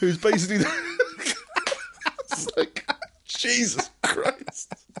who's basically it's like, Jesus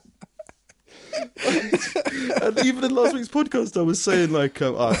Christ. And even in last week's podcast I was saying like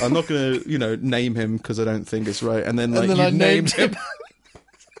I'm not going to name him because I don't think it's right, and then like I you named him.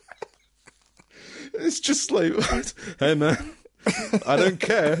 It's just like, hey man, I don't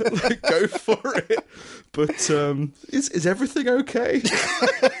care. Like, go for it. But is everything okay?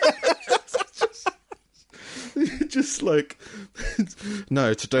 just like,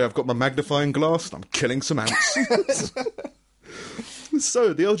 no. Today I've got my magnifying glass and I'm killing some ants.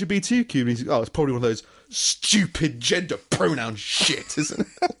 So the LGBT community, it's probably one of those stupid gender pronoun shit, isn't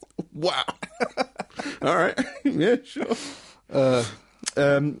it? Wow. All right. Yeah, sure.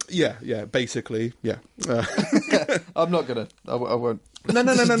 Yeah, basically, yeah. I'm not gonna. I won't. No.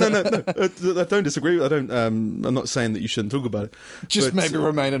 I don't disagree. I'm not saying that you shouldn't talk about it. Just but, maybe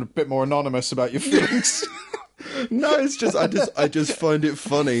remain a bit more anonymous about your feelings. No, it's just I just find it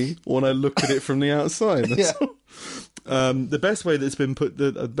funny when I look at it from the outside. That's all. The best way that's been put,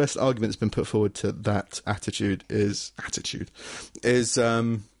 the best argument that's been put forward to that attitude is Dave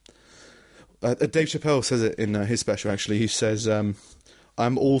Chappelle says it in his special. Actually, he says,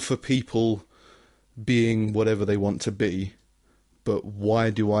 "I'm all for people being whatever they want to be, but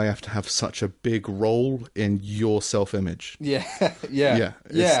why do I have to have such a big role in your self-image?" Yeah.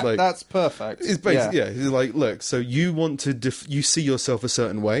 It's like, that's perfect. It's basically, he's like, look, so you want to, you see yourself a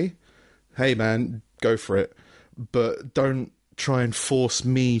certain way. Hey, man, go for it. But don't try and force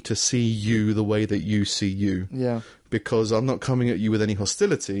me to see you the way that you see you. Yeah. Because I'm not coming at you with any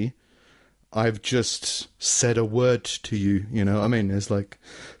hostility. I've just said a word to you, you know what I mean? It's like,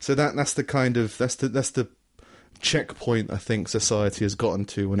 so that's the kind of, that's the checkpoint I think society has gotten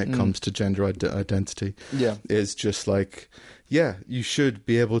to when it comes to gender identity. Yeah. Is just like, yeah, you should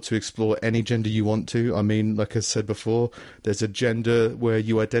be able to explore any gender you want to. I mean, like I said before, there's a gender where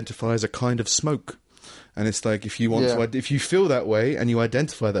you identify as a kind of smoke. And it's like, if you want to, if you feel that way and you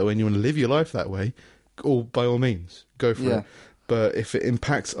identify that way and you want to live your life that way, by all means, go for it. But if it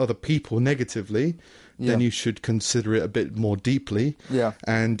impacts other people negatively, then you should consider it a bit more deeply. Yeah.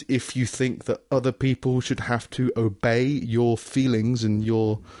 And if you think that other people should have to obey your feelings and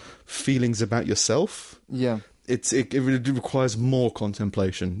your feelings about yourself, it requires more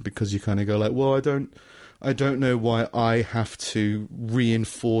contemplation, because you kind of go like, well, I don't know why I have to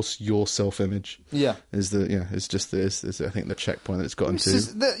reinforce your self-image. Yeah, it's just I think the checkpoint that it's gotten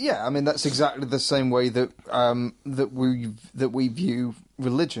to. I mean that's exactly the same way that that we view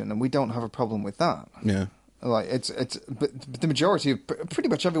religion, and we don't have a problem with that. Yeah, like but the majority of pretty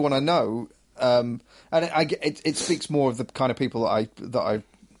much everyone I know, and it speaks more of the kind of people that I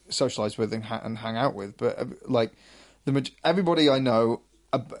socialise with and hang out with. But like everybody I know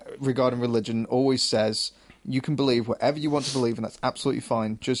regarding religion always says, you can believe whatever you want to believe, and that's absolutely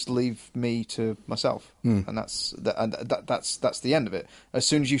fine. Just leave me to myself, and that's the end of it. As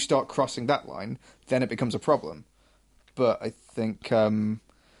soon as you start crossing that line, then it becomes a problem. But I think, I don't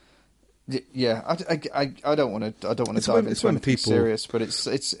want to dive into anything serious. But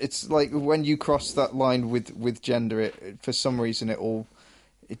it's like when you cross that line with gender, for some reason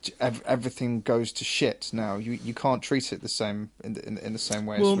everything goes to shit now. You can't treat it the same in the same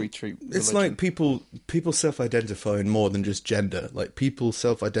way as we treat religion. It's like people self-identify in more than just gender. Like people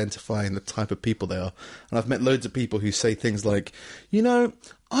self-identify in the type of people they are. And I've met loads of people who say things like,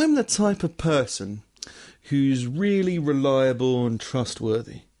 I'm the type of person who's really reliable and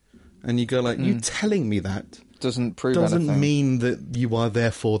trustworthy. And you go like, you telling me that doesn't prove doesn't anything. mean that you are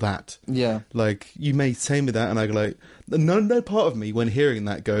therefore that. Yeah. Like, you may say me that, and I go like, no part of me when hearing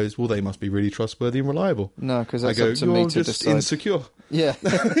that goes, well, they must be really trustworthy and reliable. No, because that's I go, up to you're me to just decide. insecure. Yeah.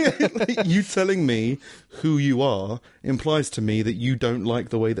 Like, you telling me who you are implies to me that you don't like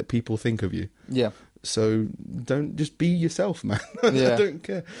the way that people think of you. Yeah. So don't just be yourself, man. Yeah. I don't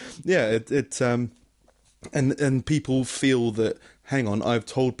care. Yeah, and people feel that, hang on, I've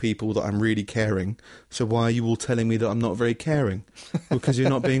told people that I'm really caring, so why are you all telling me that I'm not very caring? Because you're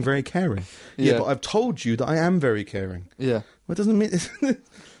not being very caring. Yeah. But I've told you that I am very caring. Yeah. Well, it doesn't mean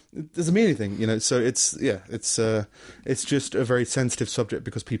it doesn't mean anything, you know. So it's just a very sensitive subject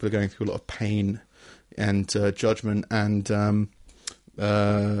because people are going through a lot of pain and judgment and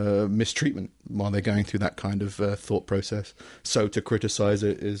mistreatment while they're going through that kind of thought process. So to criticize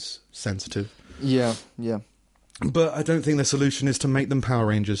it is sensitive. Yeah. Yeah. But I don't think the solution is to make them Power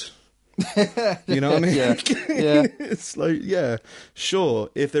Rangers. You know what I mean? Yeah. Yeah. It's like, yeah, sure,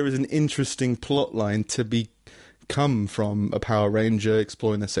 if there is an interesting plot line to come from a Power Ranger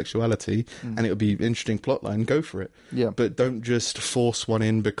exploring their sexuality, and it would be an interesting plot line, go for it. Yeah. But don't just force one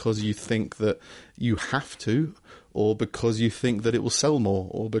in because you think that you have to, or because you think that it will sell more,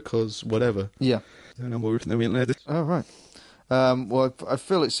 or because whatever. Yeah. I don't know what we're Oh, right. Well, I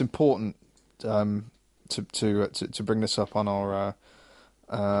feel it's important to bring this up on our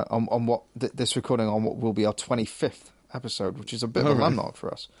on what this recording on what will be our 25th episode, which is a bit of a landmark for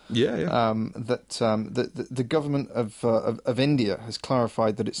us. Yeah, yeah. That the government of India has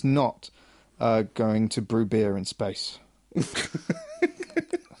clarified that it's not going to brew beer in space.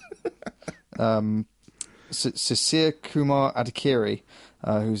 Sisir Kumar Adhikari,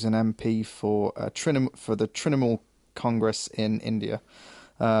 who's an MP for the Trinamool Congress in India,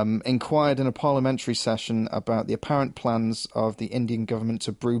 inquired in a parliamentary session about the apparent plans of the Indian government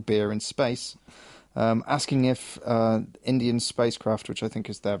to brew beer in space, asking if Indian spacecraft, which I think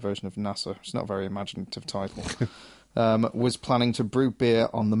is their version of NASA, it's not a very imaginative title, was planning to brew beer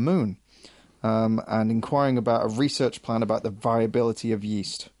on the moon, and inquiring about a research plan about the viability of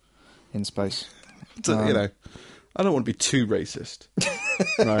yeast in space. So, you know, I don't want to be too racist,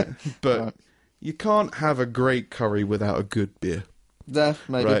 right? But Right. you can't have a great curry without a good beer, There,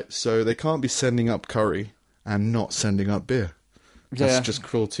 maybe. right? So they can't be sending up curry and not sending up beer. That's Yeah. just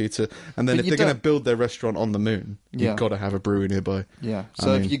cruelty to. And then But if you they're going to don't- build their restaurant on the moon, Yeah. you've got to have a brewery nearby. Yeah. I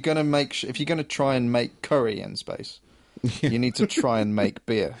So mean- if you're gonna try and make curry in space, you need to try and make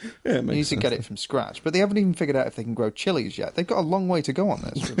beer. Yeah, it You need makes to get it from scratch. But they haven't even figured out if they can grow chilies yet. They've got a long way to go on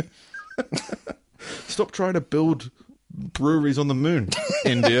this. Really. Stop trying to build breweries on the moon,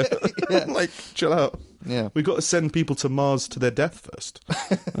 India. Like, chill out. Yeah. We've got to send people to Mars to their death first.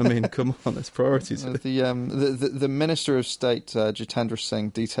 I mean, come on, there's priorities. The Minister of State, Jitendra Singh,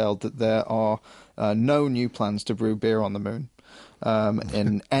 detailed that there are no new plans to brew beer on the moon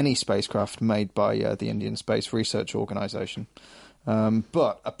in any spacecraft made by the Indian Space Research Organisation.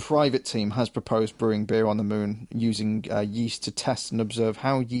 But a private team has proposed brewing beer on the moon using yeast to test and observe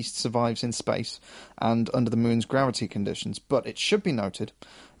how yeast survives in space and under the moon's gravity conditions. But it should be noted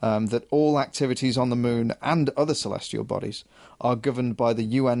that all activities on the moon and other celestial bodies are governed by the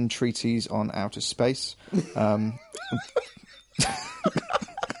UN treaties on outer space.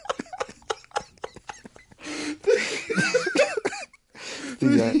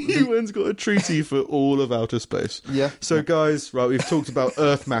 The UN's got a treaty for all of outer space. Yeah. So, guys, right, we've talked about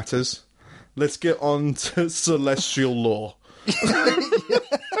Earth matters. Let's get on to celestial law.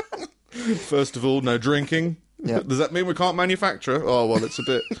 First of all, no drinking. Yeah. Does that mean we can't manufacture? Oh well,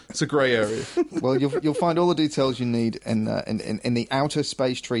 it's a grey area. Well, you'll find all the details you need in the Outer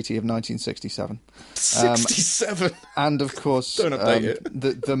Space Treaty of 1967, 67. and of course, Don't update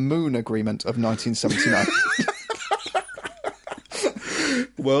it. the Moon Agreement of 1979.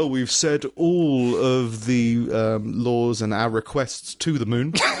 Well, we've said all of the laws and our requests to the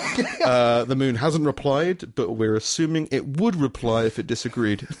moon. The moon hasn't replied, but we're assuming it would reply if it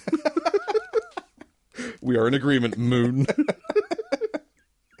disagreed. We are in agreement, moon.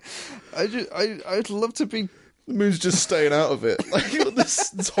 I'd love to be. The moon's just staying out of it. Like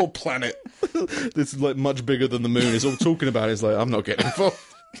this whole planet, this is like much bigger than the moon is all talking about. It's like, I'm not getting involved.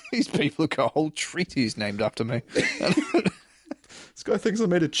 These people have got whole treaties named after me. This guy thinks I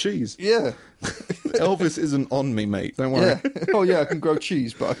made of cheese. Yeah, Elvis isn't on me, mate. Don't worry. yeah. Oh yeah, I can grow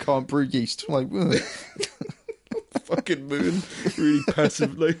cheese, but I can't brew yeast. Like, ugh. Fucking moon, really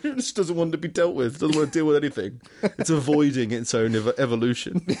passive. Like, it just doesn't want to be dealt with. Doesn't want to deal with anything. It's avoiding its own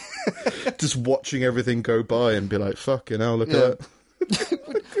evolution. Just watching everything go by and be like, "Fucking hell, look Yeah. at that."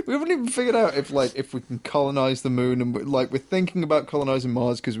 We haven't even figured out if we can colonize the moon, and we're thinking about colonizing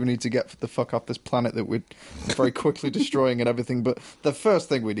Mars because we need to get the fuck off this planet that we're very quickly destroying and everything. But the first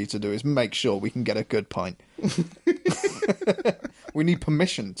thing we need to do is make sure we can get a good pint. We need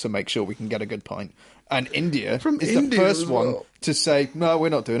permission to make sure we can get a good pint. And India is the first one to say, no, we're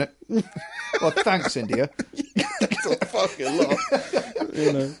not doing it. Well, thanks, India. That's a fucking lot.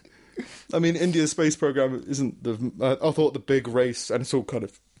 You know. I mean, India's space program isn't I thought the big race, and it's all kind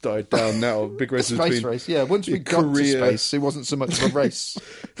of died down now. Big race space race, yeah. Once we got to space, it wasn't so much of a race.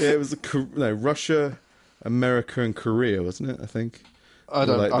 Yeah, it was Russia, America, and Korea, wasn't it? I think.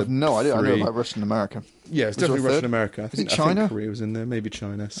 I've no idea. I know about Russia and America. Yeah, it's definitely Russia and America. I think China? Korea was in there. Maybe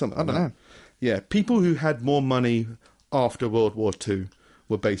China. Something. I don't know. Yeah, people who had more money after World War II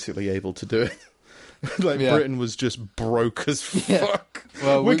were basically able to do it. Britain was just broke as fuck.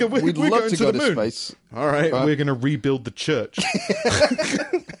 Well, we'd love to go to moon. Space. All right, we're going to rebuild the church.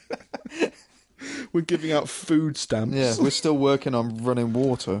 We're giving out food stamps. Yeah, we're still working on running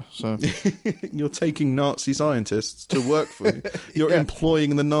water. So you're taking Nazi scientists to work for you. You're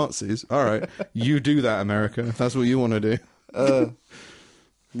employing the Nazis. All right, you do that, America. If that's what you want to do.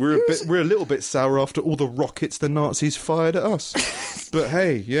 We're a little bit sour after all the rockets the Nazis fired at us. But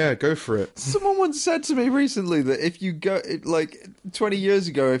hey, yeah, go for it. Someone once said to me recently that if you go, 20 years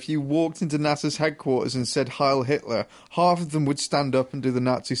ago, if you walked into NASA's headquarters and said Heil Hitler, half of them would stand up and do the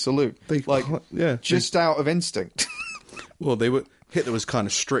Nazi salute. Just out of instinct. Well, Hitler was kind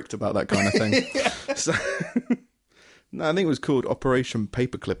of strict about that kind of thing. So, no, I think it was called Operation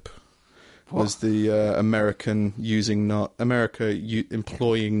Paperclip. Was the America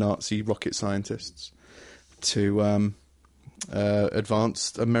employing Nazi rocket scientists to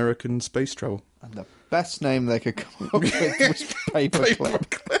advance American space travel? And the best name they could come up with was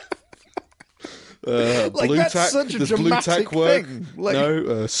Paperclip. Blue that's tack. such a Does dramatic blue tack work? thing.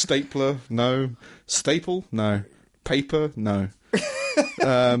 No. Stapler? No. Staple? No. Paper? No.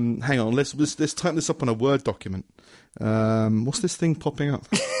 Hang on. Let's type this up on a Word document. What's this thing popping up?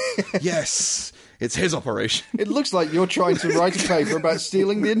 Yes, it's his operation. It looks like you're trying to write a paper about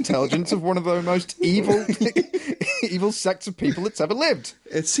stealing the intelligence of one of the most evil sects of people that's ever lived.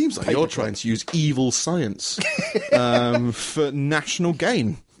 It seems like you're trying to use evil science for national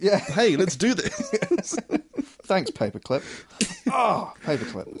gain. Yeah. Hey, let's do this. Thanks, Paperclip.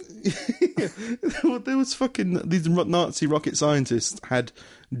 Paperclip. Well, there was these Nazi rocket scientists had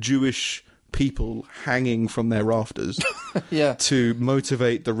Jewish people hanging from their rafters to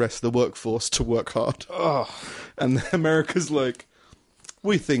motivate the rest of the workforce to work hard. And America's like,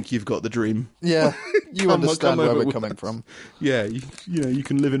 we think you've got the dream. Yeah, you understand where we're coming from. Yeah, you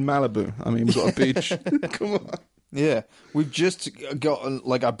can live in Malibu. I mean, we've got a beach. Come on. Yeah, we've just got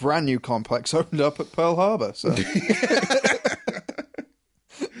a brand new complex opened up at Pearl Harbor. So.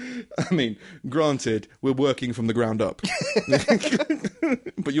 I mean, granted, we're working from the ground up.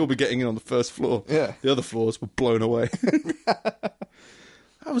 But you'll be getting in on the first floor. Yeah. The other floors were blown away. That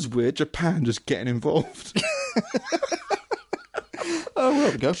was weird. Japan just getting involved. Oh,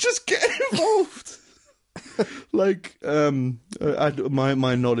 well, we go. Just get involved. My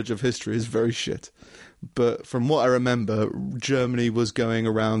knowledge of history is very shit. But from what I remember, Germany was going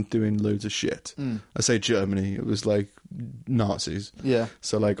around doing loads of shit. I say Germany, it was like Nazis. Yeah.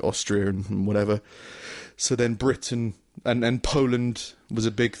 So like Austria and whatever. So then Britain and Poland was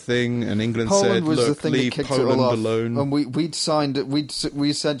a big thing, and England said, "Look, leave Poland alone." And we'd signed it. We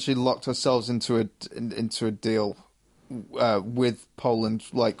essentially locked ourselves into a deal with Poland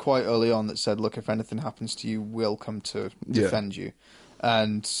quite early on that said, "Look, if anything happens to you, we'll come to defend you."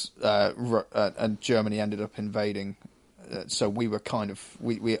 And Germany ended up invading. So we were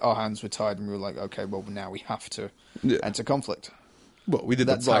our hands were tied, and we were like, okay, well now we have to enter conflict. Well, we did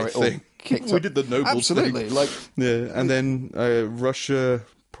the right thing. We did the noble Absolutely, thing. And then Russia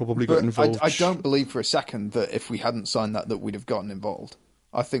probably got involved. I don't believe for a second that if we hadn't signed that we'd have gotten involved.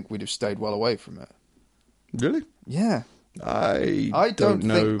 I think we'd have stayed well away from it. Really? Yeah. I don't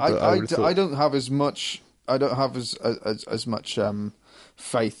know. I don't have as much. I don't have as much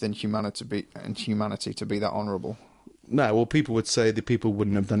faith in humanity to be that honourable. No, well, people would say the people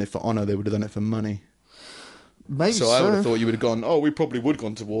wouldn't have done it for honour; they would have done it for money. Maybe so. I would have thought you would have gone. Oh, we probably would have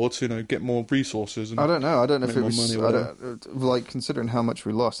gone to war to get more resources. And I don't know. I don't know if it was money, considering how much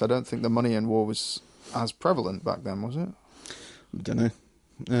we lost. I don't think the money in war was as prevalent back then, was it? I don't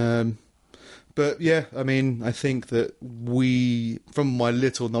know. But yeah, I mean, I think that from my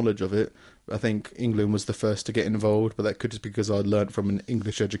little knowledge of it, I think England was the first to get involved, but that could just be because I'd learnt from an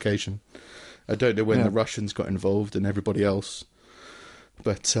English education. I don't know when the Russians got involved and everybody else.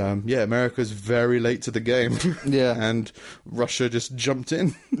 But yeah, America's very late to the game. Yeah. And Russia just jumped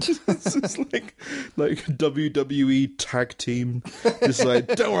in. It's like WWE tag team. Just like,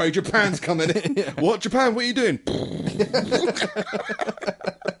 don't worry, Japan's coming in. Yeah. What, Japan? What are you doing?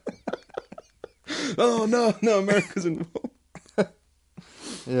 Oh no, America's involved.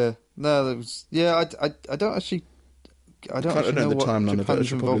 Yeah. No, that was. Yeah, I don't actually. I don't know the timeline of it. I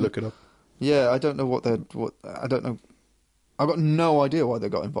should probably look it up. Yeah, I don't know what I don't know. I've got no idea why they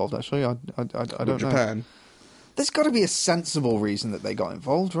got involved. Actually, I don't know. Japan. There's got to be a sensible reason that they got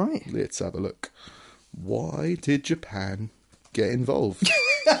involved, right? Let's have a look. Why did Japan get involved?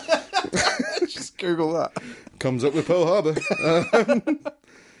 Just Google that. Comes up with Pearl Harbor.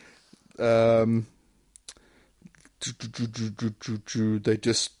 They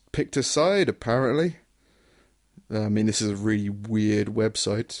just picked a side, apparently. I mean, this is a really weird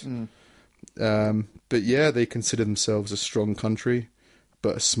website. But yeah, they consider themselves a strong country,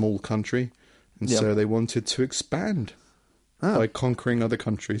 but a small country. And so they wanted to expand by conquering other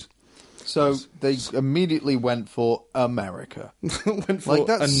countries. So they immediately went for America. Went for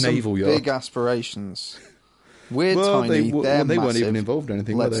that's a naval yard. Big aspirations. We're tiny, they're they massive. weren't even involved in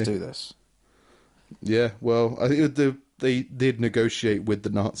anything, Let's were they? do this. Yeah, well, I think they did negotiate with the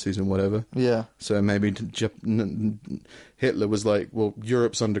Nazis and whatever. Yeah. So maybe Hitler was like, well,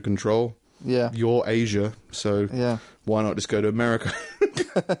 Europe's under control. Yeah. You're Asia, so why not just go to America?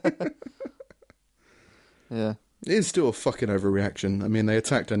 Yeah. It is still a fucking overreaction. I mean, they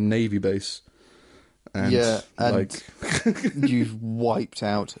attacked a Navy base. And, and you've wiped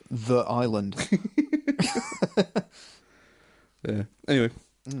out the island. Yeah. Anyway.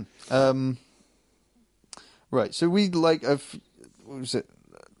 Right, so we, what was it?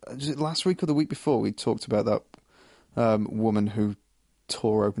 Was it last week or the week before we talked about that woman who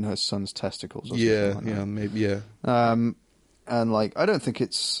tore open her son's testicles? Or maybe. And, I don't think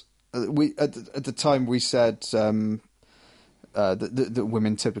it's... We at the time we said that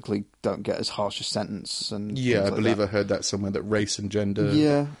women typically don't get as harsh a sentence, and I believe I heard that somewhere, that race and gender.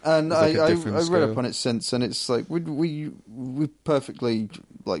 Yeah, and I read scale. up on it since, and it's like we perfectly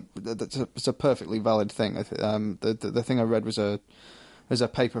it's a perfectly valid thing. The thing I read was a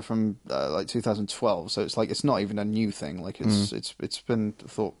paper from 2012, so it's like it's not even a new thing. Like it's been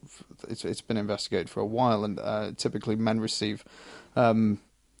thought, it's been investigated for a while, and typically men receive.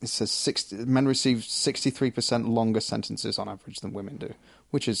 It says men receive 63% longer sentences on average than women do,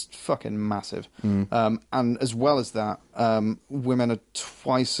 which is fucking massive. And as well as that, women are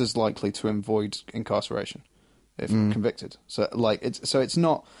twice as likely to avoid incarceration if convicted. So it's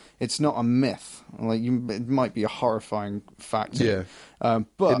not a myth. It might be a horrifying fact. Yeah,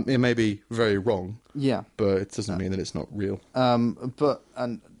 but it may be very wrong. Yeah, but it doesn't mean that it's not real.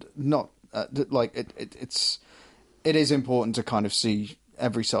 It is important to kind of see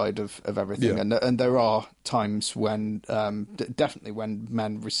every side of everything, and there are times when definitely when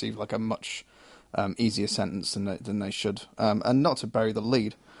men receive like a much easier sentence than they should, and not to bury the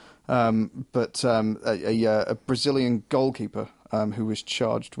lead, but a Brazilian goalkeeper who was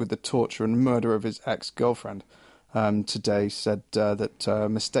charged with the torture and murder of his ex-girlfriend today said that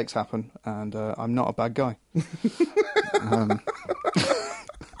mistakes happen, and I'm not a bad guy.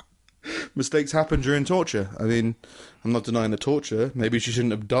 Mistakes happen during torture. I mean, I'm not denying the torture. Maybe she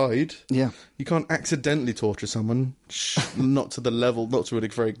shouldn't have died. Yeah. You can't accidentally torture someone. Not to a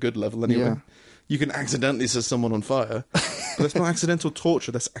very good level anyway. Yeah. You can accidentally set someone on fire. But that's not accidental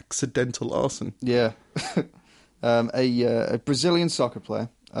torture, that's accidental arson. Yeah. A Brazilian soccer player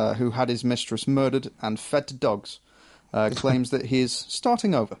who had his mistress murdered and fed to dogs claims that he is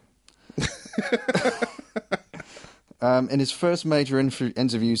starting over. In his first major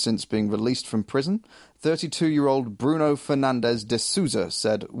interview since being released from prison, 32-year-old Bruno Fernandes de Souza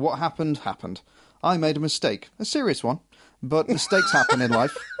said, "What happened, happened. I made a mistake, a serious one, but mistakes happen in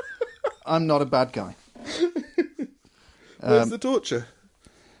life. I'm not a bad guy." Where's the torture?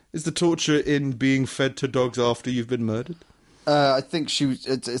 Is the torture in being fed to dogs after you've been murdered? I think she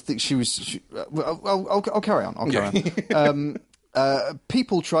was. I'll carry on. I'll carry on.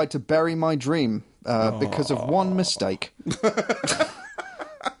 People tried to bury my dream because of one mistake.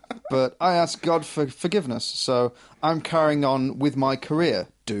 But I asked God for forgiveness, so I'm carrying on with my career,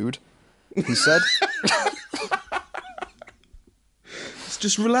 dude, he said. It's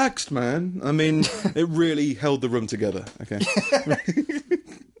just relaxed, man. I mean, it really held the room together, okay?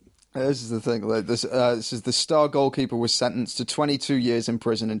 This is the thing. This is the star goalkeeper was sentenced to 22 years in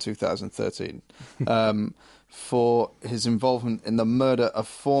prison in 2013 for his involvement in the murder of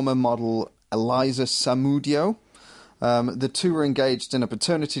former model Eliza Samudio. The two were engaged in a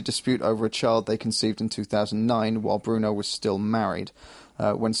paternity dispute over a child they conceived in 2009 while Bruno was still married.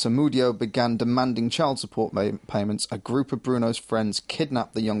 When Samudio began demanding child support payments, a group of Bruno's friends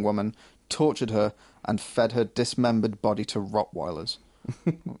kidnapped the young woman, tortured her, and fed her dismembered body to Rottweilers.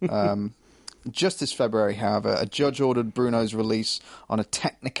 Just this February, however, a judge ordered Bruno's release on a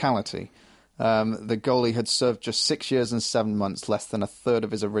technicality. The goalie had served just 6 years and 7 months, less than a third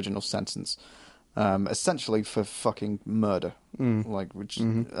of his original sentence. Essentially for fucking murder.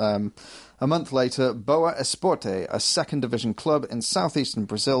 A month later, Boa Esporte, a second division club in southeastern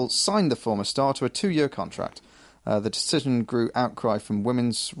Brazil, signed the former star to a 2-year contract. The decision grew outcry from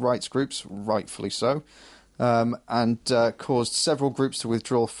women's rights groups, rightfully so, and caused several groups to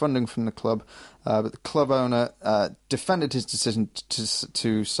withdraw funding from the club. But the club owner defended his decision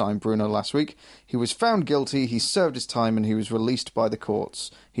to sign Bruno last week. He was found guilty, he served his time, and he was released by the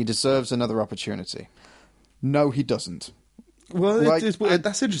courts. He deserves another opportunity. No, he doesn't. Well,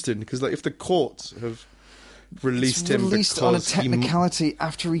 that's interesting, because if the courts have released him because on a technicality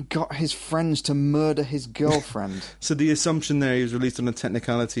after he got his friends to murder his girlfriend. So the assumption there, he was released on a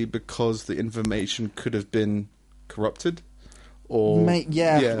technicality because the information could have been corrupted? Or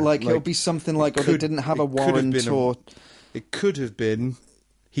it'll be something like, they didn't have a warrant, it could have been,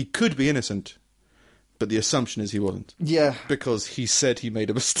 he could be innocent, but the assumption is he wasn't. Yeah. Because he said he made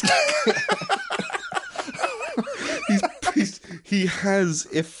a mistake. he has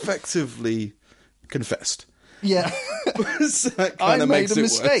effectively confessed. Yeah. I made a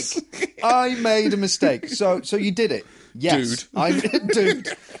mistake. I made a mistake. So you did it. Yes. Dude. Dude.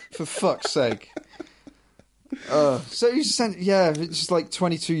 For fuck's sake. So you sent, it's just like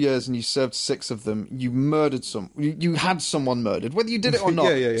 22 years and you served 6 of them. You murdered you had someone murdered. Whether you did it or not,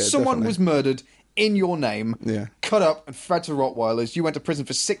 someone definitely was murdered in your name, Yeah. cut up and fed to Rottweilers. You went to prison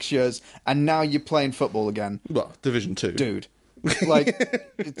for 6 years and now you're playing football again. Well, Division 2. Dude.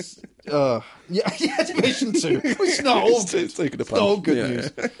 It's Division 2. It's not all good. It's taking a punch. Not all good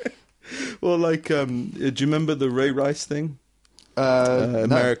news. Well, do you remember the Ray Rice thing?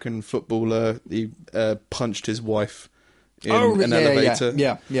 American footballer. He punched his wife in an elevator.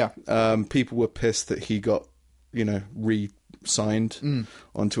 Yeah. People were pissed that he got, re-signed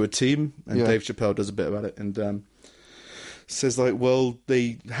onto a team, and Dave Chappelle does a bit about it, and says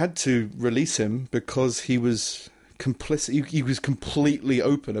they had to release him because he was complicit. He was completely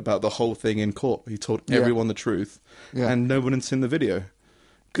open about the whole thing in court. He told everyone the truth, and no one had seen the video.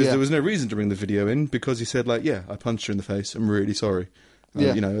 Because there was no reason to bring the video in, because he said, I punched her in the face. I'm really sorry. I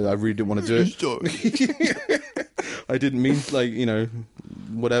really didn't want to do it. I didn't mean,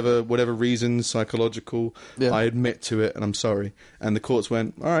 whatever reasons, psychological. I admit to it, and I'm sorry. And the courts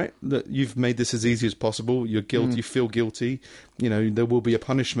went, all right, you've made this as easy as possible. You're guilty. You feel guilty. There will be a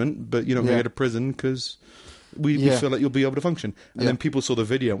punishment, but you're not going to go to prison because we feel like you'll be able to function. And then people saw the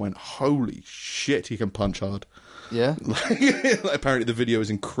video and went, holy shit, he can punch hard. Yeah. Apparently the video is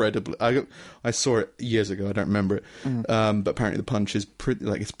incredible. I saw it years ago. I don't remember it. But apparently the punch is pretty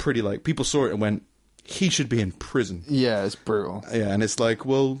people saw it and went, he should be in prison. Yeah, it's brutal. Yeah, and it's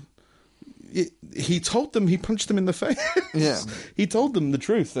he told them, he punched them in the face. Yeah. He told them the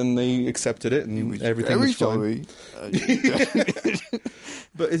truth and they accepted it and everything was fine.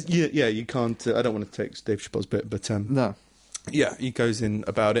 But you can't, I don't want to take Dave Chappelle's bit, but no. Yeah, he goes in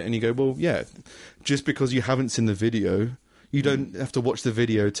about it and you go, just because you haven't seen the video, you don't have to watch the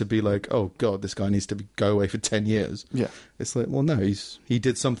video to be like, oh God, this guy needs to go away for 10 years. Yeah. It's like, well, no, he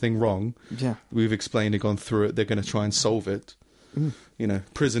did something wrong. Yeah. We've explained and gone through it. They're going to try and solve it.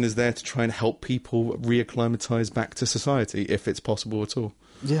 Prison is there to try and help people reacclimatise back to society, if it's possible at all.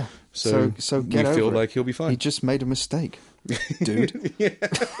 Yeah. So get over feel it. like he'll be fine. He just made a mistake, dude.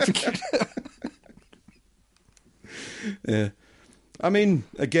 Yeah. I mean,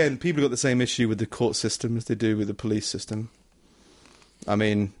 again, people have got the same issue with the court system as they do with the police system. I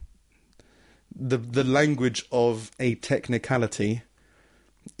mean, the language of a technicality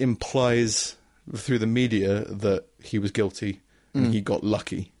implies through the media that he was guilty and he got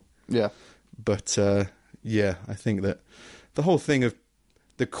lucky. Yeah. But, I think that the whole thing of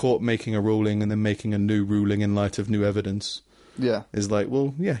the court making a ruling and then making a new ruling in light of new evidence is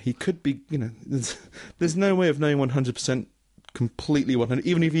he could be, there's no way of knowing 100% completely 100%.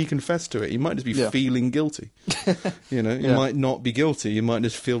 Even if he confessed to it, he might just be feeling guilty. He might not be guilty. He might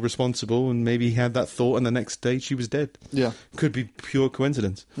just feel responsible, and maybe he had that thought, and the next day she was dead. Yeah, could be pure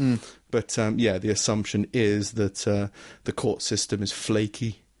coincidence. But the assumption is that the court system is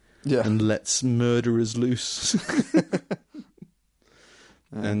flaky and lets murderers loose.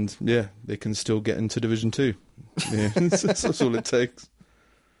 And they can still get into Division 2. Yeah, that's all it takes.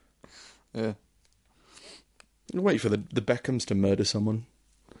 Yeah. Wait for the Beckhams to murder someone.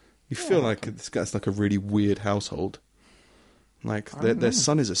 You feel like this guy's like a really weird household. Like their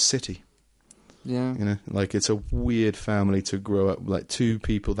son is a city. Yeah. You know, like it's a weird family to grow up, like two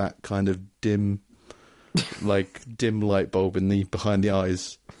people that kind of dim light bulb behind the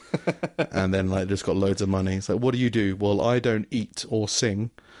eyes, and then like just got loads of money. It's like, what do you do? Well, I don't eat or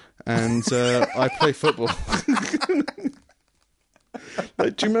sing, and I play football.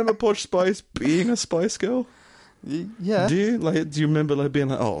 Like, do you remember Posh Spice being a Spice Girl? Yeah. Do you remember like being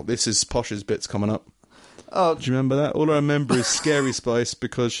like, oh, this is Posh's bits coming up? Oh, Do you remember that? All I remember is Scary Spice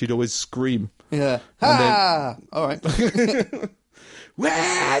because she'd always scream. yeah. Ah! All right.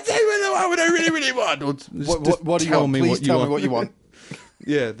 Well, tell me what I really, really want. Or What do you want? Please tell me what you want.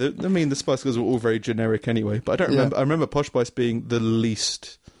 Yeah, the Spice Girls were all very generic anyway. But I don't remember. I remember Posh Spice being the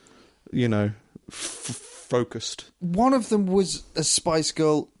least, focused. One of them was a Spice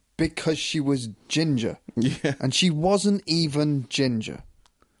Girl because she was ginger. Yeah, And she wasn't even ginger.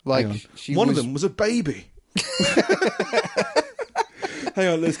 Like, one of them was a baby. Hang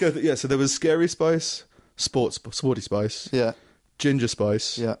on, let's go. So there was Scary Spice, Sporty Spice, Yeah. Ginger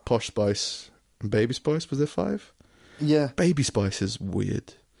Spice, Yeah. Posh Spice, and Baby Spice. Was there 5? Yeah. Baby Spice is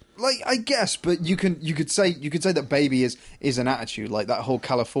weird. Like, I guess, but you could say that baby is an attitude, like that whole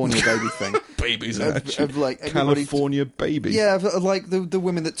California baby thing. Baby's Of, attitude. of like everybody California baby. Yeah, of like the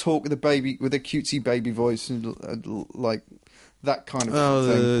women that talk with a baby with a cutesy baby voice and like that kind of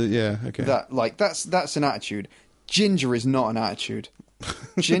thing. Yeah, okay. That's an attitude. Ginger is not an attitude.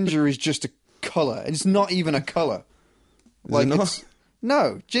 Ginger is just a colour. It's not even a colour. Is it not?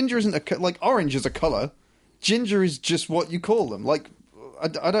 No, ginger isn't like orange is a colour. Ginger is just what you call them. Like I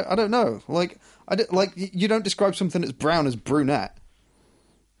don't know. Like you don't describe something that's brown as brunette.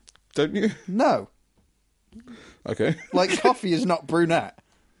 Don't you? No. Okay. Like coffee is not brunette.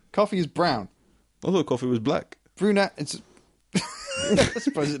 Coffee is brown. I thought coffee was black. Brunette, it's... I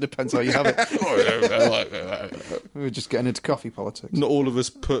suppose it depends how you have it. We're just getting into coffee politics. Not all of us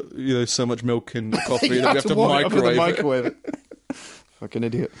put so much milk in the coffee You that we have to warm it up with the microwave it. Fucking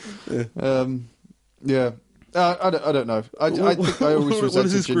idiot. Yeah. Yeah. I don't know. I think I always What does resent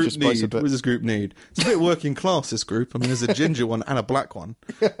this ginger group spice need? a bit. What does this group need? It's a bit working class, this group. I mean, there's a ginger one and a black one.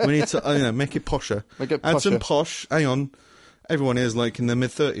 We need to make it posher. Make it Add some posher. posh. Hang on. Everyone here is like in their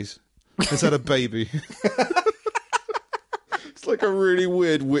mid-30s. Has had a baby. It's like a really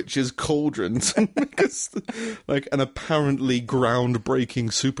weird witch's cauldron. Like an apparently groundbreaking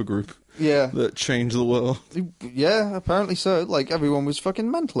supergroup Yeah. that changed the world. Yeah, apparently so. Like, everyone was fucking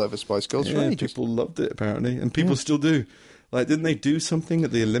mental over Spice Girls for Yeah, ages. people loved it, apparently. And people still do. Like, didn't they do something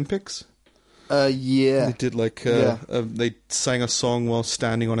at the Olympics? Yeah. They did like they sang a song while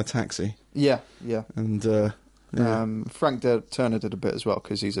standing on a taxi, Yeah. and Frank Turner did a bit as well,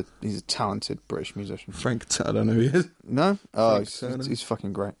 because he's a talented British musician. I don't know who he is. No? Oh, Frank he's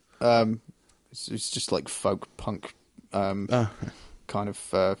fucking great. It's just like folk punk kind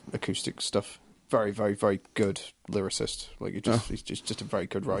of acoustic stuff. Very, very, very good lyricist. Like he's just a very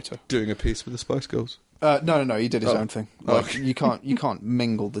good writer. Doing a piece with the Spice Girls. No, he did his own thing. Like, Okay. you can't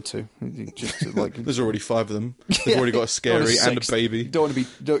mingle the two. You just like There's already 5 of them. They've already got a scary and a baby. You don't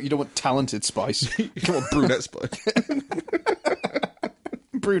want talented Spice. You don't want brunette Spice.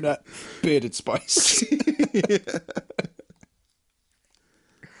 Brunette, bearded Spice.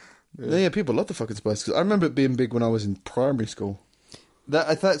 Yeah, people love the fucking Spice Girls. I remember it being big when I was in primary school.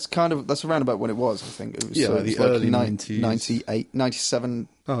 That's around about when it was. I think it was. Yeah, like it was the early 90s. 98, 97.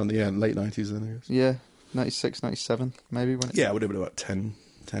 Oh, yeah, late 90s then, I guess. Yeah, 96, 97, maybe when. Yeah, it would have been about 10,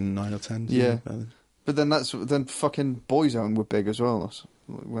 9 or 10. Yeah. But then fucking Boyzone were big as well,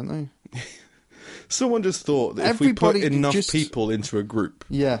 weren't they? Someone just thought that if we put Everybody enough just- people into a group,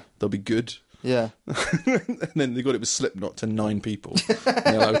 Yeah, they'll be good. yeah, And then they got it with Slipknot to 9 people. And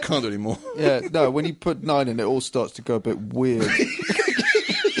they're like, we can't do any more. yeah. No, when you put 9 in, it all starts to go a bit weird.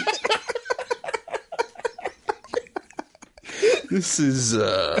 This is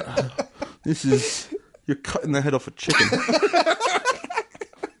you're cutting the head off a chicken.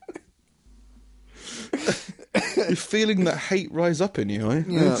 You're feeling that hate rise up in you, eh?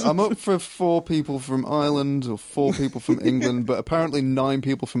 Yeah, I'm up for 4 people from Ireland or 4 people from England, but apparently 9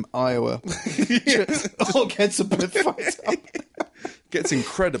 people from Iowa. All gets a bit fucked up. Gets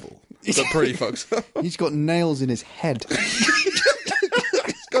incredible, but pretty fucked up. He's got nails in his head.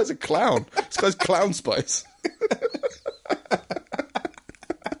 This guy's a clown. This guy's Clown Spice.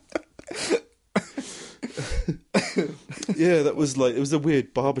 Yeah, that was like, it was a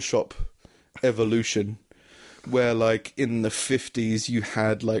weird barbershop evolution where like in the 50s you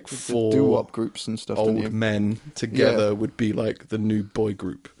had like 4 doo-wop groups and stuff. didn't you? old men together Yeah. would be like the new boy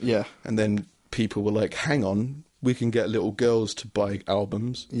group. Yeah. And then people were like, hang on, we can get little girls to buy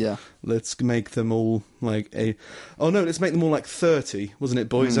albums. Yeah. Let's make them all like let's make them all like 30, wasn't it,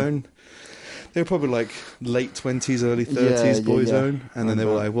 Boyzone? They were probably like late 20s, early 30s, Boyzone. And then they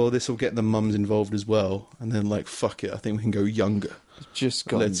were like, well, this will get the mums involved as well. And then like, fuck it, I think we can go younger.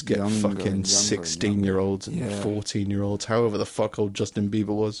 Let's get fucking 16-year-olds and 14-year-olds, however the fuck old Justin Bieber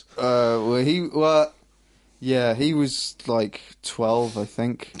was. He was like 12, I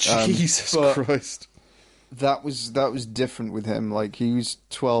think. Jesus Christ. That was different with him. Like, he was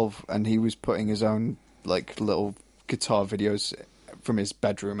 12 and he was putting his own like little guitar videos from his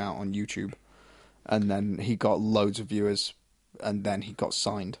bedroom out on YouTube. And then he got loads of viewers, and then he got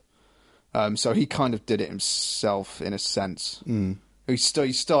signed. So he kind of did it himself in a sense. Mm. He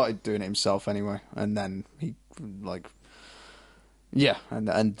started doing it himself anyway, and then he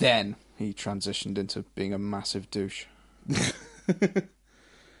and then he transitioned into being a massive douche.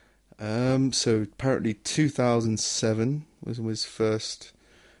 So apparently 2007 was his first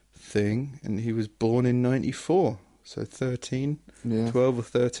thing, and he was born in 94. So 13, 12 or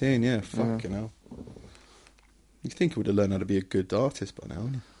 13, fucking hell. You'd think he would have learned how to be a good artist by now,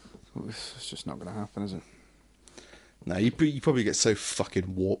 wouldn't you? It's just not going to happen, is it? No, you probably get so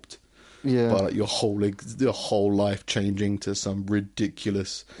fucking warped by like your whole life changing to some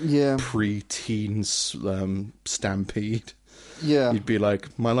ridiculous pre-teen stampede. Yeah. You'd be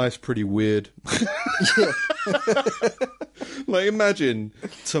like, my life's pretty weird. Like, imagine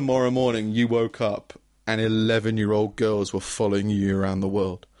tomorrow morning you woke up and 11-year-old girls were following you around the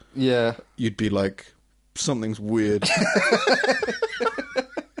world. Yeah. You'd be like, something's weird.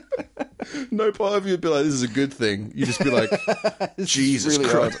 No part of you would be like, this is a good thing. You'd just be like, Jesus really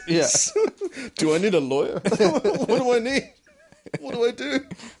Christ. Yeah. Do I need a lawyer? What do I need? What do I do?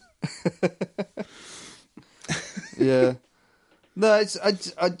 Yeah. No, I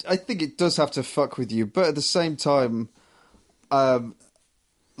think it does have to fuck with you, but at the same time,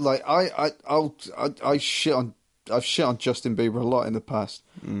 like I've shit on Justin Bieber a lot in the past,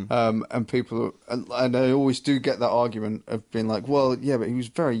 and people, and I always do get that argument of being like, well, yeah, but he was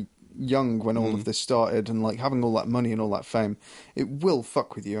very young when all of this started, and like having all that money and all that fame, it will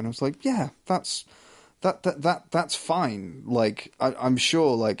fuck with you. And I was like, yeah, that's fine. Like I'm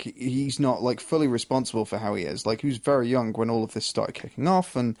sure, like he's not like fully responsible for how he is. Like he was very young when all of this started kicking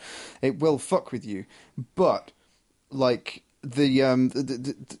off, and it will fuck with you. But like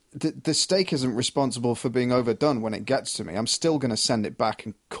the steak isn't responsible for being overdone when it gets to me. I'm still going to send it back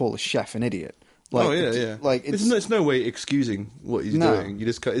and call the chef an idiot. Like, Like it's no way excusing what he's doing.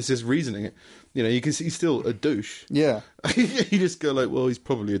 It's just reasoning it. You know, he's still a douche. Yeah. You just go like, well, he's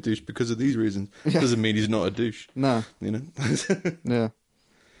probably a douche because of these reasons. Yeah. Doesn't mean he's not a douche. No. You know. Yeah.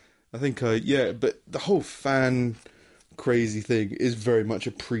 I think but the whole fan crazy thing is very much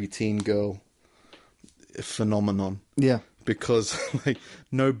a preteen girl phenomenon. Yeah. Because like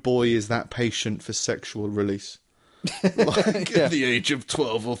no boy is that patient for sexual release. Like at the age of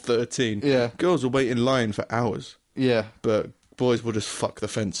 12 or 13. Yeah. Girls will wait in line for hours. Yeah. But boys will just fuck the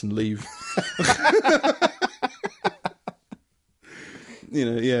fence and leave. You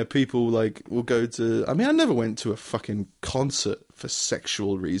know, yeah, people like will go to... I mean, I never went to a fucking concert for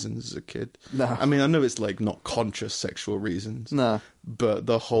sexual reasons as a kid. No. I mean, I know it's like not conscious sexual reasons. No. But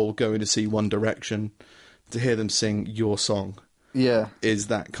the whole going to see One Direction, to hear them sing your song... Yeah, is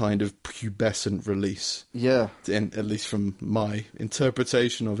that kind of pubescent release. Yeah, at least from my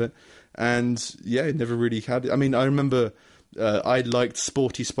interpretation of it. And yeah, it never really had it. I mean, I remember I liked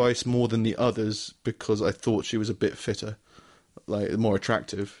Sporty Spice more than the others because I thought she was a bit fitter, like more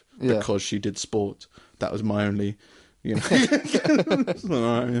attractive because she did sport. That was my only, you know. All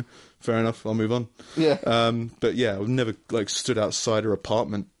right, yeah, fair enough. I'll move on. Yeah. But yeah, I've never like stood outside her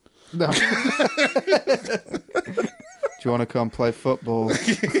apartment. No. Do you want to come play football? Do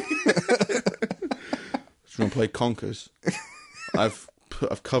you want to play conkers? I've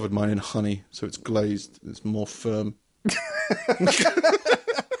covered mine in honey, so it's glazed. It's more firm.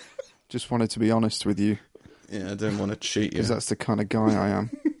 Just wanted to be honest with you. Yeah, I don't want to cheat you. Because that's the kind of guy I am.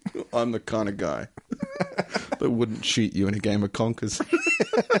 I'm the kind of guy that wouldn't cheat you in a game of conkers.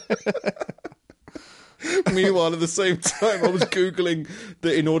 Meanwhile, at the same time, I was Googling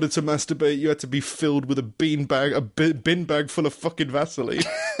that in order to masturbate, you had to be filled with a bin bag full of fucking Vaseline.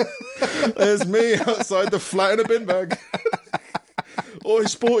 There's me outside the flat in a bin bag. Oi,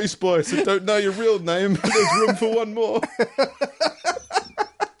 Sporty Spice, I don't know your real name, but there's room for one more.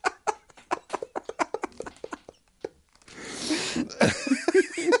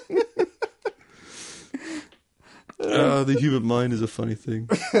 The human mind is a funny thing.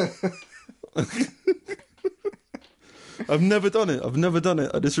 I've never done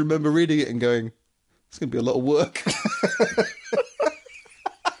it. I just remember reading it and going, It's going to be a lot of work.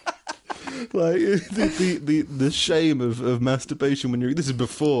 Like the shame of masturbation when you're. This is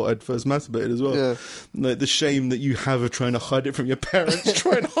before I'd first masturbated as well. Yeah. Like the shame that you have of trying to hide it from your parents.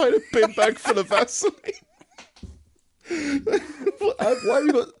 Try and hide a bin bag full of Vaseline.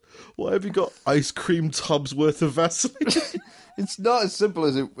 Why have you got ice cream tubs worth of Vaseline? It's not as simple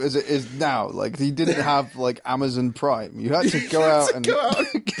as it is now. Like, he didn't have, like, Amazon Prime. You had to go out and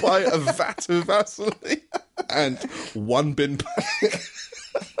buy a vat of Vaseline and one bin bag.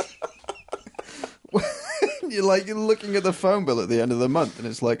 You're looking at the phone bill at the end of the month, and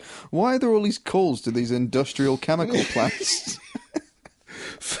it's like, why are there all these calls to these industrial chemical plants?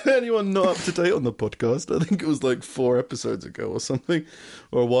 For anyone not up to date on the podcast, I think it was like 4 episodes ago or something,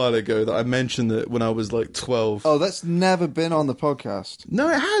 or a while ago, that I mentioned that when I was like 12. Oh, that's never been on the podcast. No,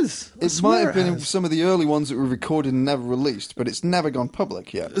 it has. It might have been in some of the early ones that were recorded and never released, but it's never gone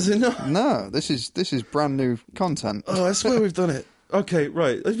public yet. Is it not? No, this is brand new content. Oh, I swear we've done it. Okay,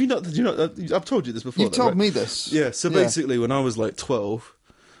 right. Have you not? Did you not? I've told you this before. You've told me this. Yeah. So basically, when I was like 12.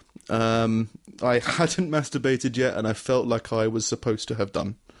 I hadn't masturbated yet, and I felt like I was supposed to have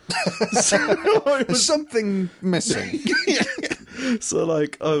done. There's something missing. Yeah. So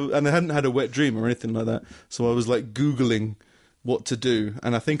and I hadn't had a wet dream or anything like that. So I was like Googling what to do,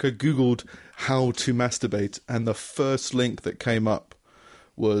 and I think I Googled how to masturbate, and the first link that came up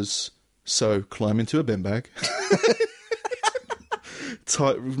was climb into a bin bag,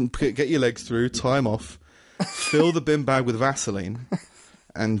 get your legs through, tie them off, fill the bin bag with Vaseline.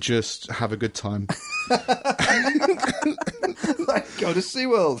 And just have a good time. Go to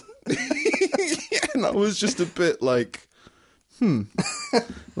SeaWorld. Yeah, and I was just a bit like,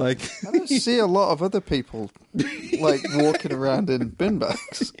 like I don't see a lot of other people like walking around in bin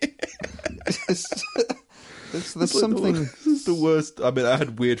bags. There's something. This is the worst. I mean, I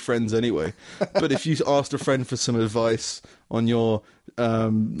had weird friends anyway. But if you asked a friend for some advice on your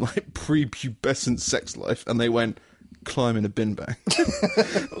like prepubescent sex life, and they went, climb in a bin bag.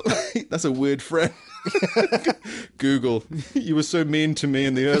 That's a weird friend. Google. You were so mean to me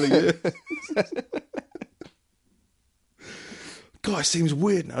in the early years. God, it seems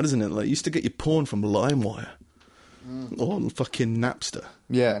weird now, doesn't it? Like, you used to get your porn from LimeWire. Or on fucking Napster.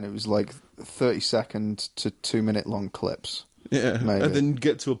 Yeah, and it was like 30-second to 2-minute long clips. Yeah, maybe. And then you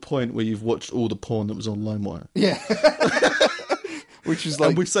get to a point where you've watched all the porn that was on LimeWire. Yeah. Which is like...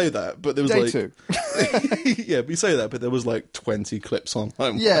 And we say that, but there was day like... 2. Yeah, we say that, but there was like 20 clips on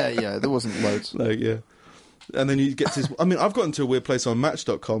LimeWire. Yeah, there wasn't loads. Like, yeah. And then you get to this... I mean, I've gotten to a weird place on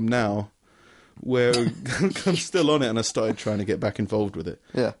Match.com now where I'm still on it, and I started trying to get back involved with it.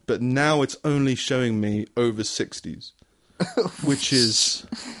 Yeah. But now it's only showing me over 60s, which is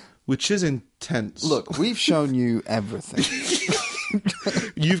intense. Look, we've shown you everything.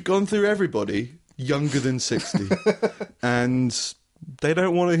 You've gone through everybody younger than 60, and they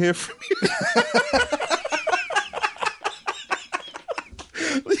don't want to hear from you.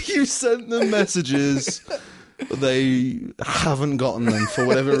 You sent them messages, they haven't gotten them for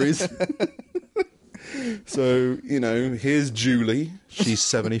whatever reason. So, here's Julie. She's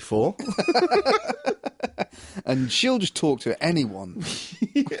 74. And she'll just talk to anyone.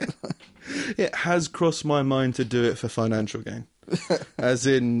 Yeah. It has crossed my mind to do it for financial gain. As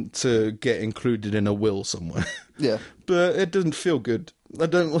in to get included in a will somewhere. Yeah. But it doesn't feel good. I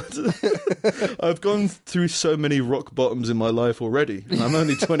don't want to. I've gone through so many rock bottoms in my life already, and I'm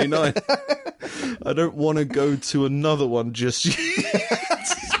only 29. I don't want to go to another one just yet.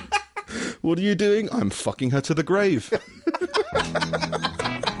 What are you doing? I'm fucking her to the grave.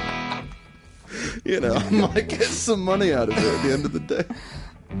 I might get some money out of it at the end of the day.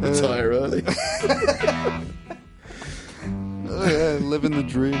 Retire early. Oh yeah, living the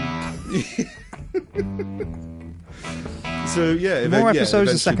dream. So, yeah. More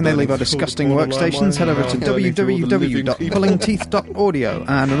episodes the second they leave our disgusting workstations. Head over to www.pullingteeth.audio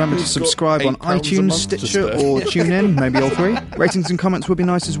and remember to subscribe on iTunes, Stitcher, or TuneIn, maybe all 3. Ratings and comments would be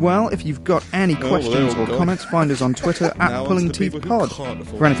nice as well. If you've got any questions or comments, find us on Twitter at PullingTeethPod.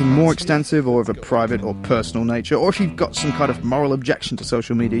 For anything more extensive or of a private or personal nature, or if you've got some kind of moral objection to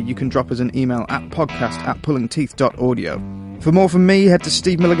social media, you can drop us an email at podcast@pullingteeth.audio. For more from me, head to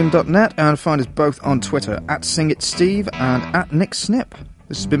stevemilligan.net and find us both on Twitter at SingItSteve and at NickSnip.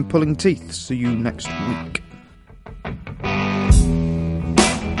 This has been Pulling Teeth. See you next week.